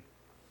that's Russian.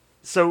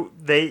 So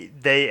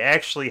they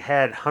actually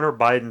had Hunter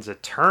Biden's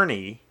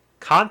attorney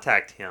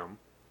contact him,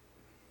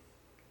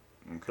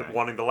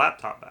 wanting the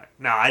laptop back.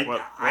 Now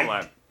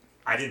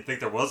I didn't think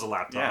there was a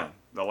laptop. Yeah,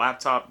 the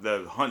laptop,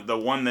 the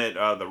one that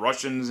the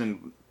Russians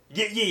and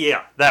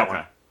yeah, that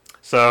one.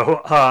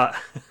 So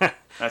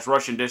that's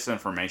Russian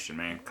disinformation,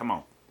 man. Come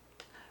on.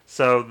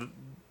 So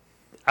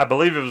I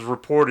believe it was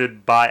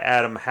reported by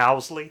Adam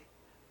Housley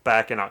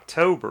back in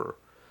October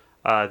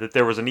that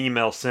there was an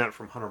email sent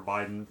from Hunter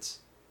Biden's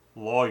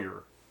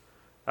lawyer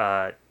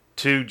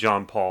to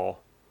John Paul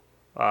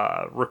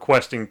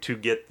requesting to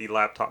get the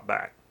laptop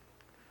back.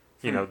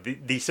 You know,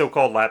 the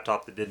so-called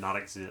laptop that did not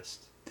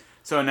exist.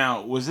 So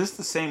now, was this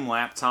the same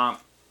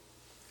laptop,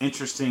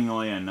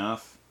 interestingly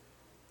enough,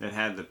 that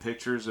had the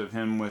pictures of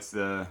him with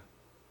the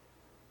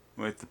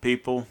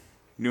people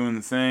doing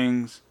the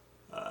things?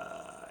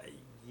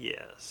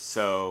 Yes.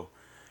 So,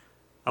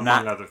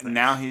 among other things.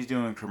 Now he's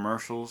doing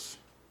commercials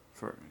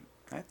for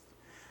that.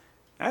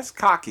 That's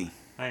cocky.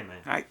 Hey,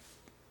 man.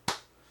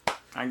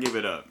 I give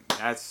it up.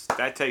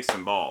 That takes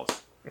some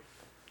balls.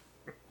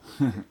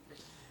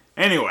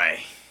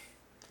 Anyway,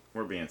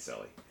 we're being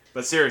silly.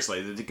 But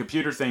seriously, the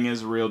computer thing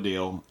is a real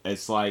deal.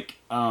 It's like,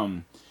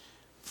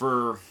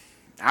 for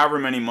however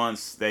many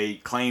months they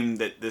claimed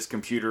that this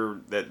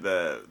computer, that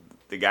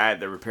the guy at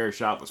the repair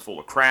shop was full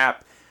of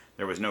crap.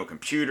 There was no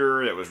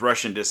computer. It was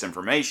Russian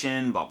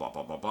disinformation, blah, blah,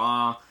 blah, blah,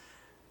 blah.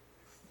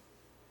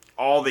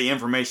 All the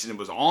information that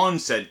was on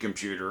said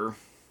computer,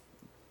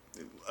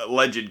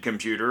 alleged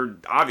computer,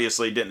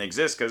 obviously didn't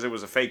exist because it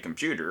was a fake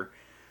computer.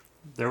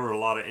 There were a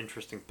lot of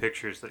interesting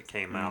pictures that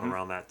came out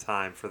around that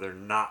time for there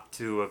not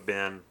to have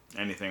been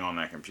anything on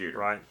that computer.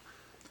 Right.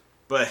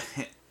 But,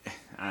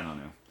 I don't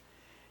know.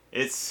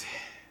 It's...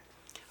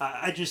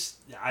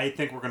 I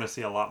think we're going to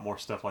see a lot more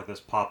stuff like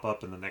this pop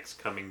up in the next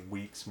coming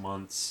weeks,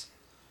 months,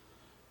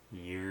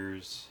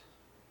 years.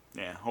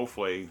 Yeah,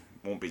 hopefully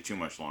won't be too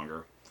much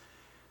longer.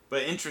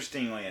 But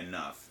interestingly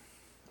enough,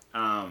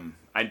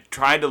 I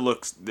tried to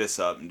look this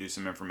up and do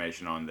some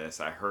information on this.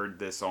 I heard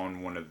this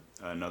on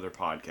another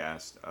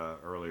podcast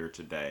earlier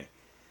today.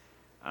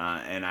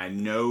 And I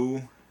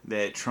know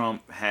that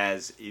Trump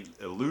has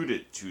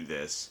alluded to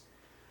this.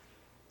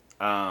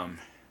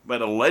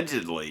 But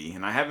allegedly,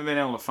 and I haven't been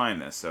able to find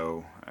this,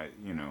 so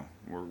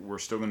we're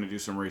still going to do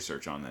some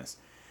research on this.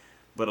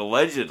 But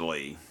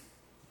allegedly,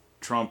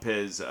 Trump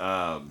is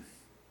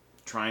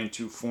trying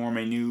to form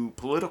a new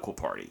political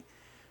party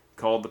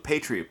called the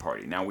Patriot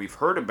Party. Now, we've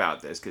heard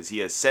about this because he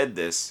has said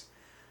this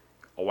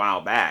a while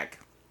back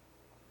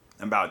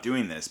about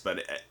doing this,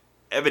 but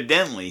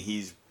evidently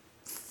he's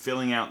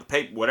filling out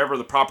whatever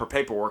the proper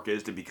paperwork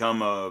is to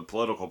become a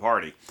political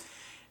party.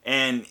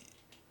 And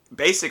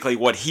basically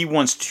what he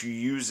wants to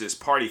use this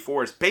party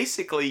for is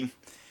basically,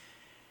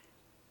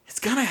 it's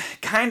going to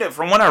kind of,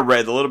 from what I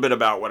read, a little bit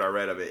about what I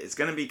read of it, it's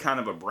going to be kind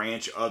of a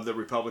branch of the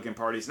Republican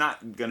Party. It's not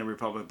going to be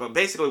Republican, but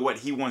basically what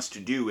he wants to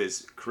do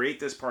is create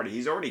this party.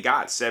 He's already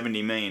got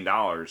 $70 million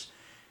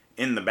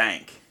in the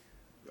bank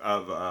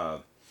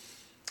of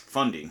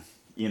funding,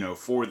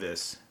 for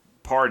this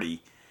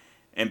party.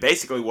 And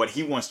basically what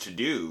he wants to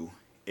do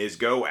is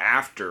go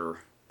after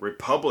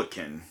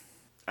Republican.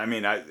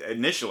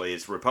 Initially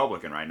it's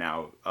Republican right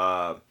now,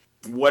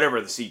 whatever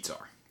the seats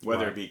are.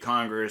 Whether it be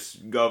Congress,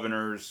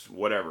 governors,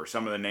 whatever.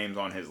 Some of the names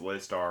on his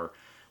list are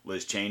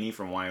Liz Cheney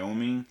from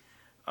Wyoming,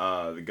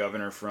 the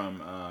governor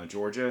from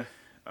Georgia.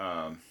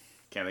 Can't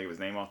think of his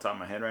name off the top of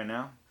my head right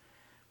now,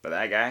 but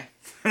that guy.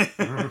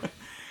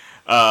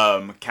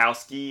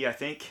 Murkowski, I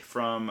think,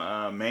 from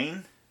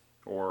Maine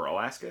or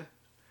Alaska.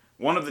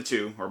 One of the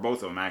two, or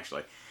both of them,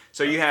 actually.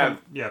 So you have...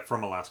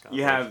 from Alaska.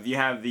 You have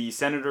the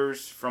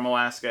senators from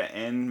Alaska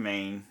and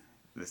Maine,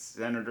 the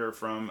senator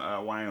from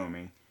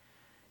Wyoming,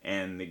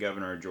 and the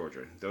governor of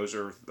Georgia. Those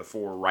are the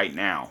four right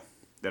now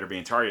that are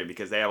being targeted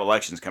because they have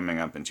elections coming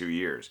up in 2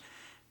 years.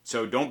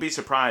 So don't be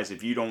surprised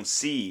if you don't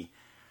see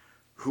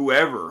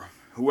whoever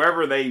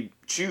they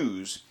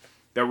choose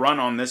that run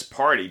on this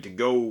party to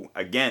go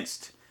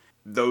against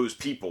those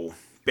people,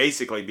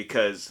 basically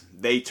because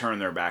they turn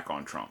their back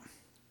on Trump.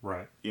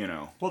 Right.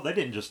 Well, they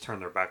didn't just turn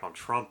their back on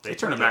Trump. They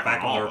turned turned their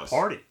back on their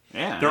party.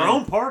 Yeah. Their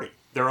own party.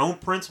 Their own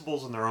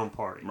principles and their own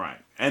party. Right.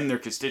 And their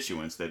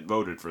constituents that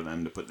voted for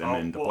them to put them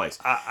into place.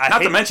 Not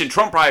to mention,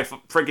 Trump probably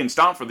freaking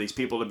stomped for these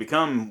people to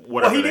become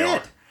whatever they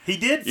are. He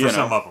did for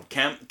some of them.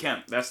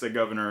 Kemp, that's the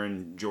governor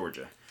in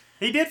Georgia.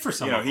 He did for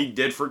some of them. He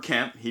did for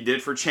Kemp. He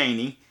did for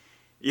Cheney.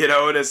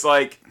 And it's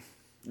like,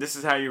 this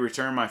is how you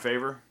return my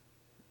favor?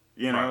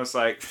 Right. It's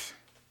like...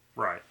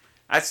 Right.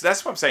 That's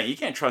what I'm saying. You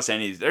can't trust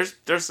any of these.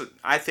 There's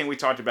I think we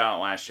talked about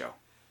it last show.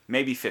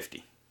 Maybe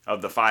 50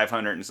 of the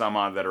 500 and some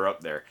odd that are up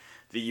there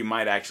that you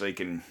might actually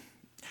can...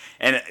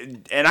 And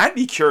I'd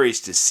be curious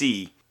to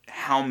see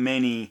how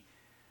many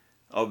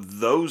of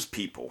those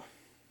people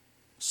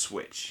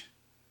switch.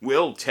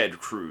 Will Ted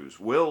Cruz?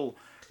 Will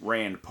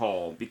Rand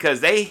Paul?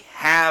 Because they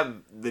have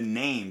the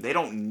name. They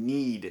don't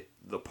need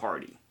the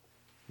party.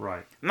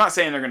 Right. I'm not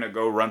saying they're going to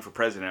go run for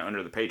president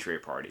under the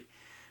Patriot Party.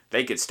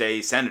 They could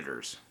stay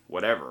senators,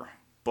 whatever.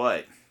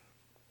 But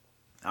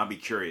I'll be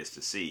curious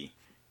to see,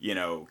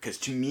 because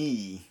to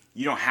me,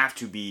 you don't have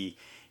to be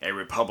a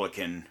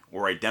Republican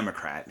or a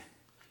Democrat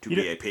to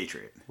be a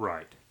patriot.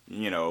 Right.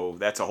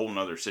 That's a whole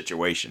nother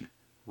situation.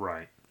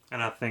 Right.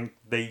 And I think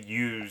they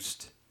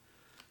used,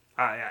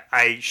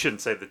 I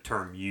shouldn't say the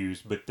term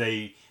used, but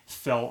they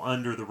fell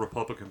under the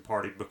Republican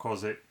Party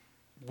because it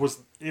was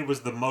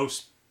the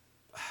most,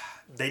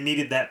 they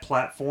needed that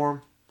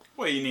platform.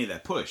 Well, you need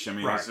that push.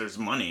 Right. There's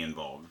money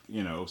involved,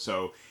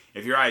 so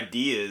if your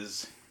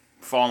ideas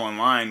fall in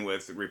line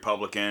with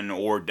Republican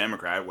or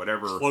Democrat,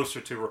 whatever.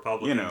 Closer to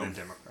Republican than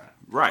Democrat.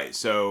 Right,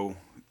 so...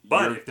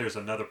 But if there's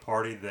another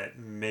party that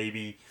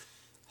maybe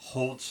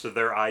holds to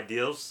their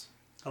ideals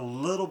a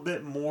little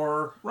bit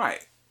more...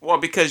 Right. Well,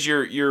 because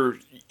you're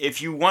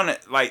if you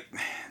want to... Like,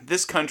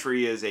 this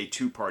country is a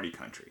two-party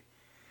country.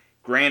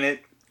 Granted,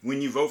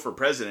 when you vote for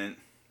president,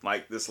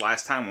 like this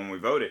last time when we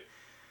voted,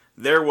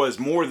 there was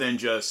more than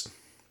just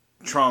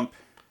Trump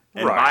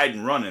and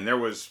Biden running. There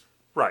was...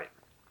 Right.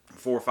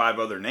 4 or 5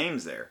 other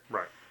names there.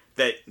 Right.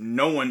 That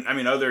no one,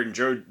 other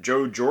than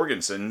Joe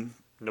Jorgensen,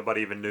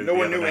 nobody even knew. No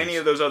one knew any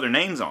of those other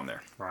names on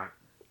there. Right.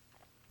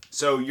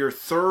 So your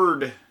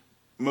third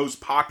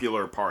most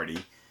popular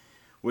party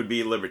would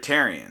be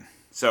Libertarian.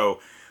 So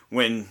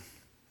when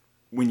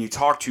you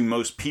talk to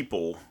most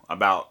people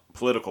about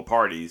political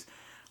parties,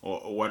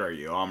 well, what are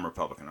you? Oh, I'm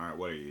Republican. All right,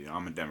 what are you?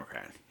 I'm a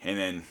Democrat. And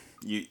then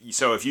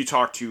so if you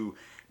talk to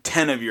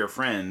 10 of your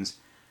friends,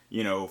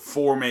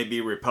 4 may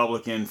be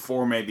Republican,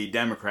 4 may be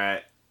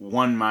Democrat,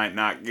 1 might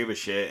not give a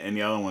shit, and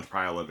the other one's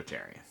probably a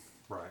Libertarian.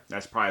 Right.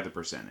 That's probably the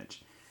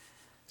percentage.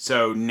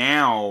 So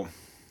now,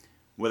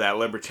 will that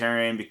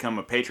Libertarian become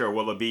a patriot, or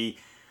will it be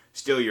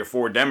still your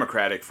 4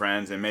 Democratic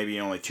friends and maybe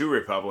only 2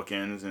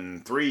 Republicans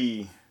and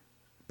 3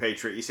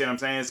 patriot. You see what I'm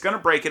saying? It's going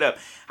to break it up.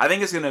 I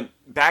think it's going to,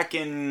 back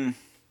in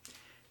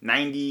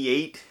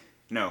 98,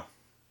 no,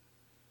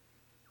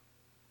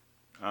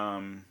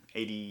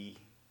 88,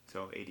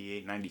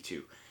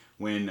 92,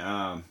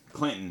 when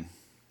Clinton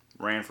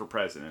ran for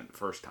president the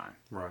first time.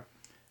 Right.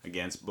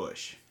 Against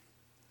Bush.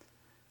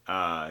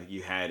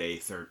 You had a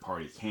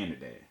third-party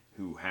candidate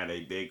who had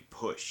a big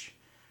push,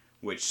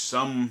 which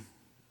some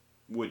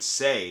would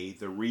say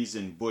the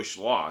reason Bush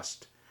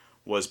lost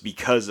was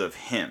because of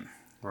him.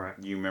 Right.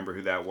 You remember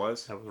who that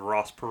was? That was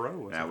Ross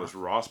Perot. That was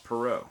Ross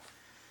Perot.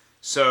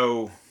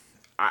 So,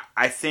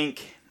 I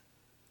think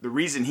the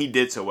reason he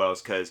did so well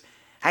is because,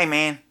 hey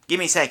man, give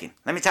me a second.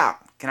 Let me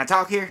talk. Can I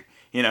talk here?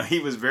 You know, he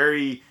was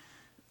very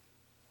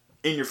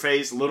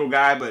in-your-face, little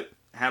guy, but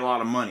had a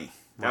lot of money.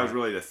 That was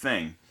really the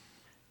thing.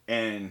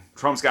 And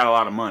Trump's got a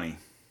lot of money.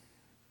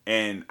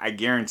 And I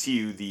guarantee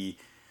you the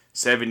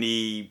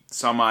 70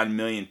 some odd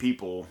million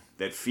people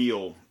that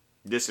feel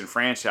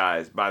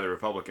disenfranchised by the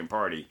Republican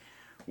Party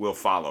will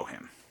follow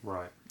him.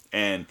 Right.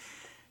 And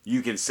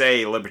you can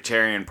say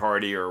Libertarian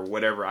Party or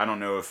whatever. I don't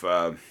know if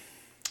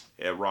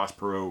Ross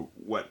Perot,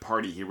 what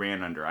party he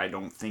ran under. I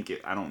don't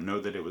know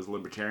that it was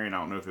Libertarian. I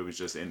don't know if it was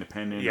just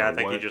independent. Yeah, I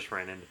think he just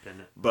ran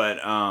independent. But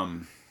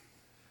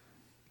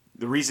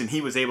the reason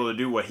he was able to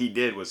do what he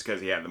did was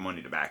because he had the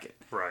money to back it.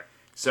 Right.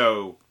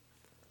 So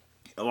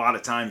a lot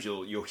of times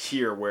you'll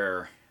hear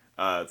where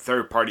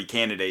third-party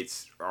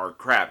candidates are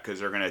crap because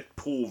they're going to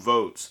pool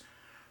votes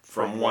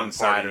from one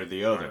side or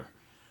the other.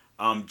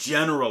 Right.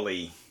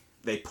 Generally,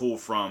 they pull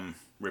from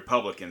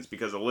Republicans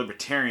because a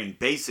libertarian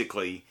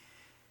basically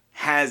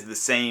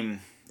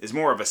is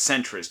more of a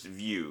centrist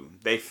view.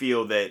 They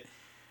feel that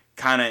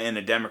kind of in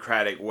a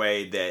democratic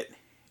way that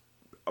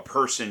a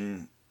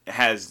person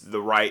has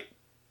the right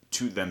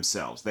to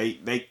themselves.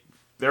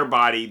 Their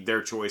body,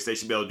 their choice, they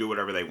should be able to do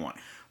whatever they want.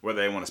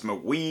 Whether they want to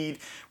smoke weed,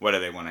 whether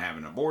they want to have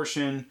an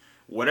abortion,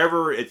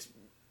 whatever,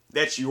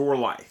 that's your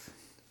life.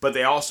 But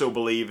they also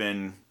believe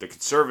in the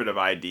conservative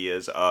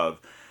ideas of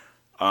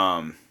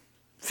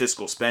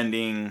fiscal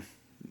spending,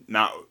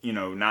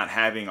 not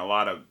having a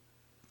lot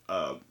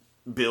of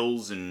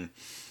bills and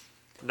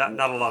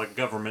not a lot of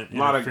government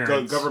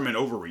government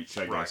overreach,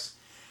 I guess.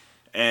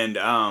 And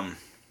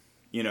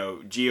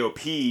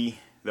GOP,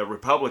 the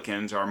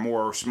Republicans, are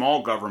more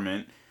small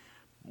government,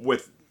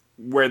 with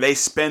where they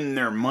spend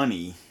their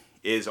money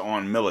is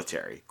on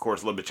military. Of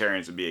course,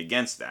 libertarians would be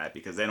against that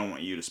because they don't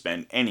want you to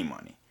spend any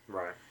money.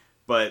 Right.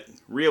 But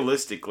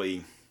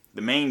realistically,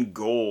 the main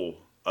goal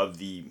of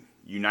the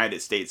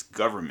United States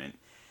government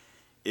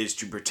is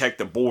to protect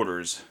the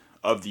borders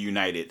of the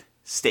United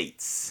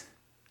States.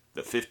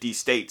 The 50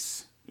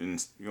 states,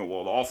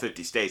 all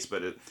 50 states,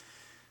 but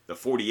the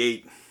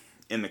 48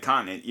 in the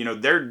continent,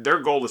 their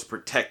goal is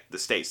protect the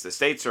states. The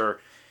states are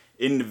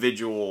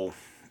individual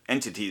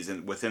entities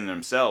within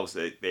themselves.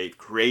 They've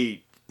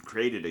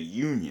created a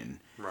union.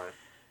 Right.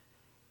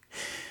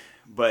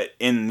 But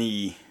in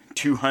the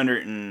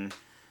 200 and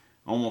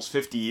almost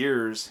 50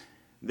 years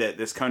that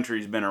this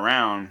country's been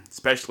around,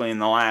 especially in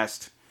the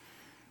last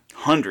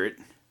 100,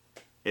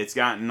 it's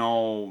gotten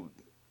all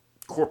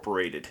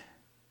corporated,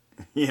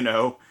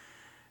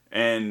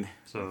 and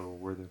so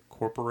we're the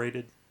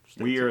corporated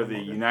states. We are the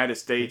United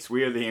States.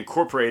 We are the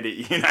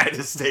incorporated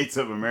United States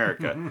of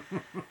America.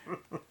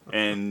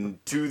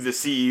 And to the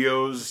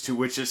CEOs to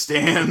which it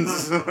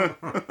stands,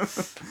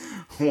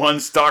 one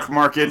stock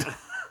market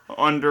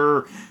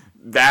under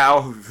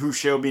thou who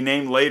shall be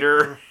named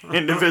later,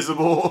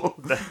 indivisible,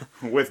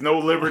 with no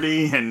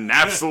liberty and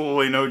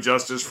absolutely no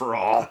justice for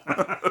all.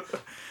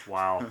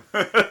 Wow.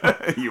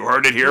 You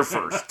heard it here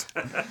first.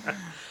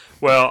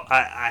 Well,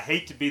 I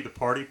hate to be the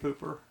party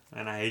pooper,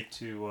 and I hate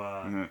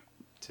to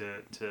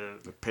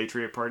the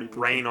Patriot Party pooper?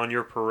 Rain on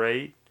your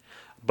parade.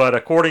 But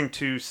according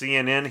to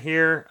CNN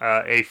here,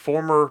 a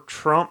former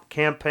Trump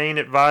campaign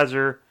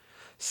advisor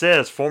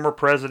says former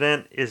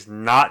president is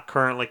not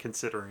currently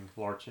considering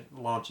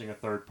launching a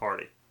third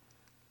party.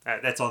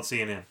 That's on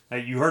CNN.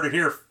 You heard it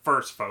here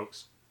first,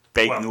 folks.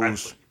 Fake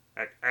news.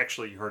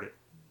 Actually, you heard it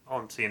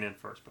on CNN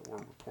first, but we're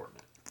reporting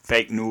it.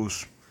 Fake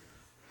news.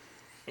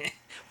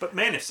 But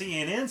man, if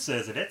CNN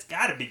says it, it's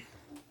got to be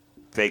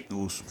fake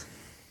news.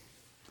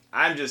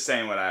 I'm just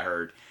saying what I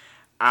heard.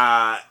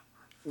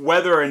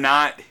 Whether or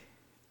not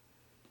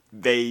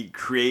they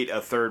create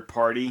a third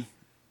party,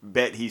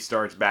 bet he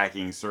starts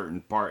backing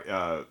certain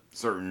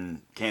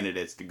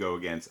candidates to go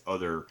against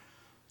other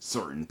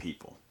certain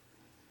people.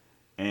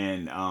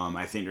 And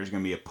I think there's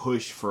going to be a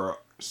push for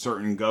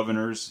certain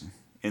governors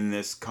in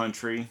this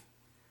country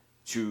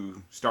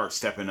to start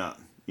stepping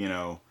up.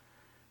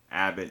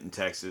 Abbott in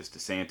Texas,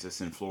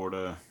 DeSantis in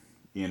Florida.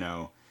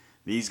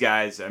 These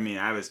guys. I mean,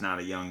 Abbott's not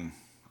a young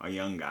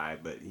guy,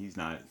 but he's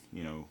not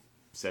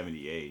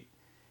 78.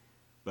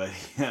 But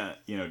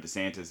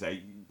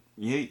DeSantis,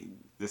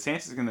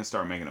 DeSantis is going to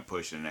start making a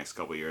push in the next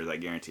couple of years. I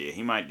guarantee you.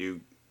 He might do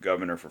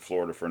governor for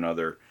Florida for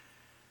another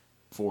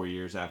 4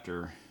 years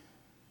after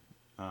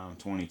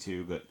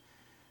 22, but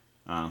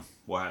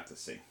we'll have to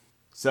see.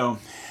 So,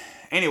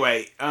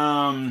 anyway,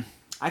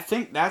 I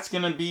think that's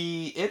gonna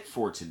be it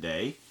for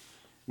today.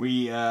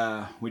 We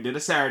did a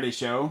Saturday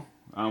show.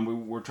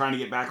 We're trying to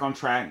get back on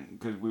track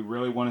because we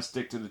really want to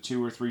stick to the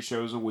 2 or 3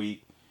 shows a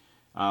week.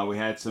 We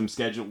had some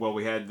schedule. Well,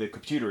 we had the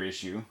computer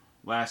issue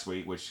last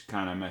week, which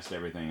kind of messed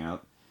everything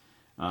up.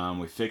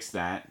 We fixed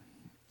that.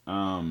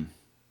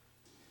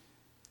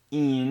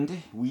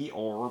 And we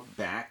are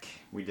back.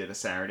 We did a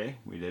Saturday.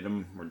 We're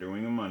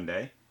doing a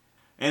Monday.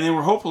 And then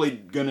we're hopefully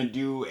going to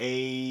do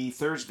a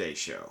Thursday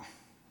show.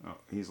 Oh,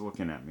 he's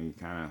looking at me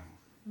kind of.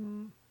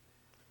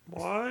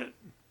 What?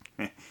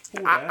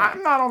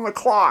 I'm not on the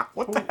clock.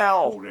 What the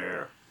hell? Oh,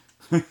 there.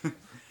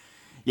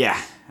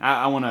 Yeah,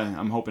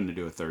 I'm hoping to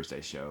do a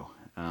Thursday show.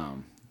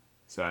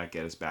 So I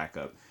get us back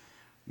up.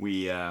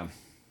 We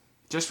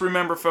just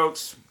remember,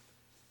 folks.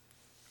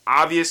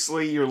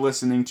 Obviously, you're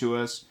listening to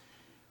us.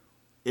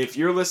 If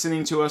you're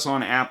listening to us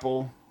on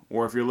Apple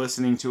or if you're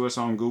listening to us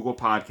on Google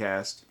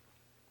Podcast,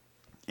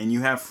 and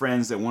you have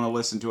friends that want to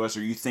listen to us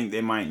or you think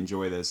they might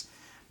enjoy this,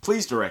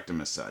 please direct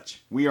them as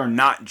such. We are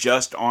not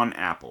just on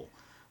Apple.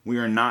 We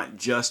are not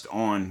just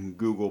on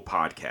Google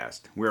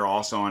Podcast. We're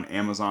also on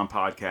Amazon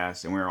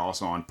Podcast, and we're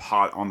also on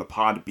the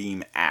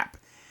Podbeam app.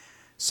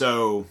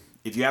 So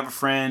if you have a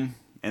friend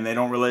and they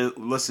don't really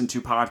listen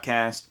to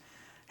podcasts,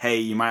 hey,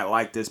 you might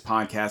like this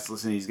podcast.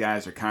 Listen to these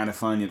guys. They're kind of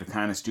funny. They're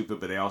kind of stupid,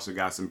 but they also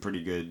got some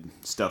pretty good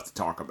stuff to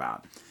talk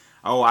about.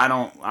 Oh, I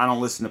don't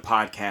listen to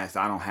podcasts.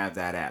 I don't have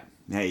that app.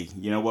 Hey,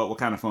 you know what? What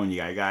kind of phone you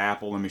got? You got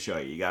Apple? Let me show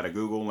you. You got a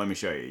Google? Let me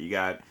show you.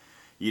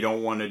 You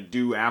don't want to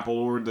do Apple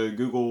or the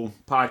Google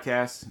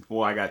Podcast?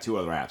 Well, I got 2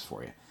 other apps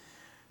for you.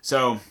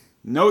 So,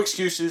 no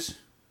excuses.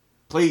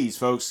 Please,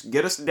 folks,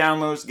 get us the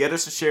downloads. Get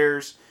us the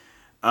shares.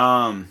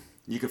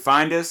 You can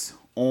find us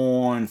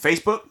on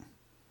Facebook,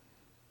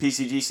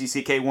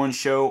 PCGCCK1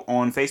 Show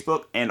on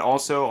Facebook, and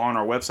also on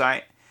our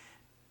website,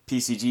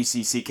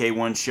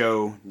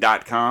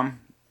 PCGCCK1show.com,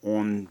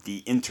 on the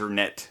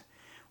internet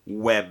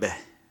web.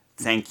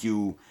 Thank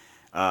you,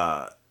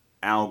 Al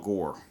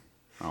Gore.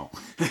 Oh.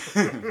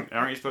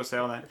 Aren't you supposed to say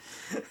all that?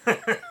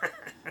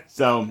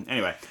 So,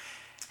 anyway.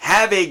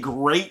 Have a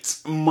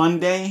great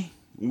Monday.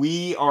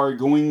 We are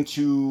going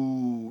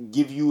to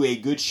give you a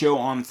good show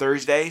on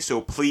Thursday.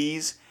 So,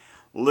 please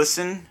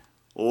listen,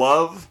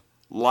 love,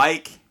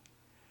 like,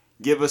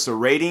 give us a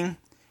rating.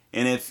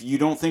 And if you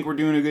don't think we're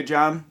doing a good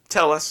job,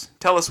 tell us.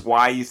 Tell us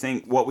why you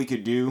think what we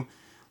could do.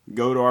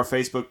 Go to our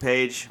Facebook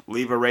page.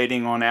 Leave a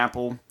rating on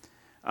Apple.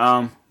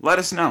 Let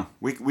us know.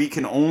 We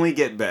can only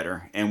get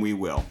better, and we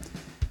will.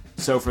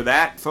 So for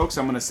that, folks,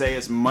 I'm going to say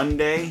it's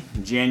Monday,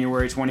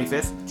 January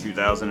 25th,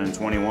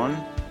 2021.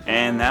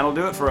 And that'll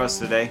do it for us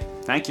today.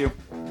 Thank you.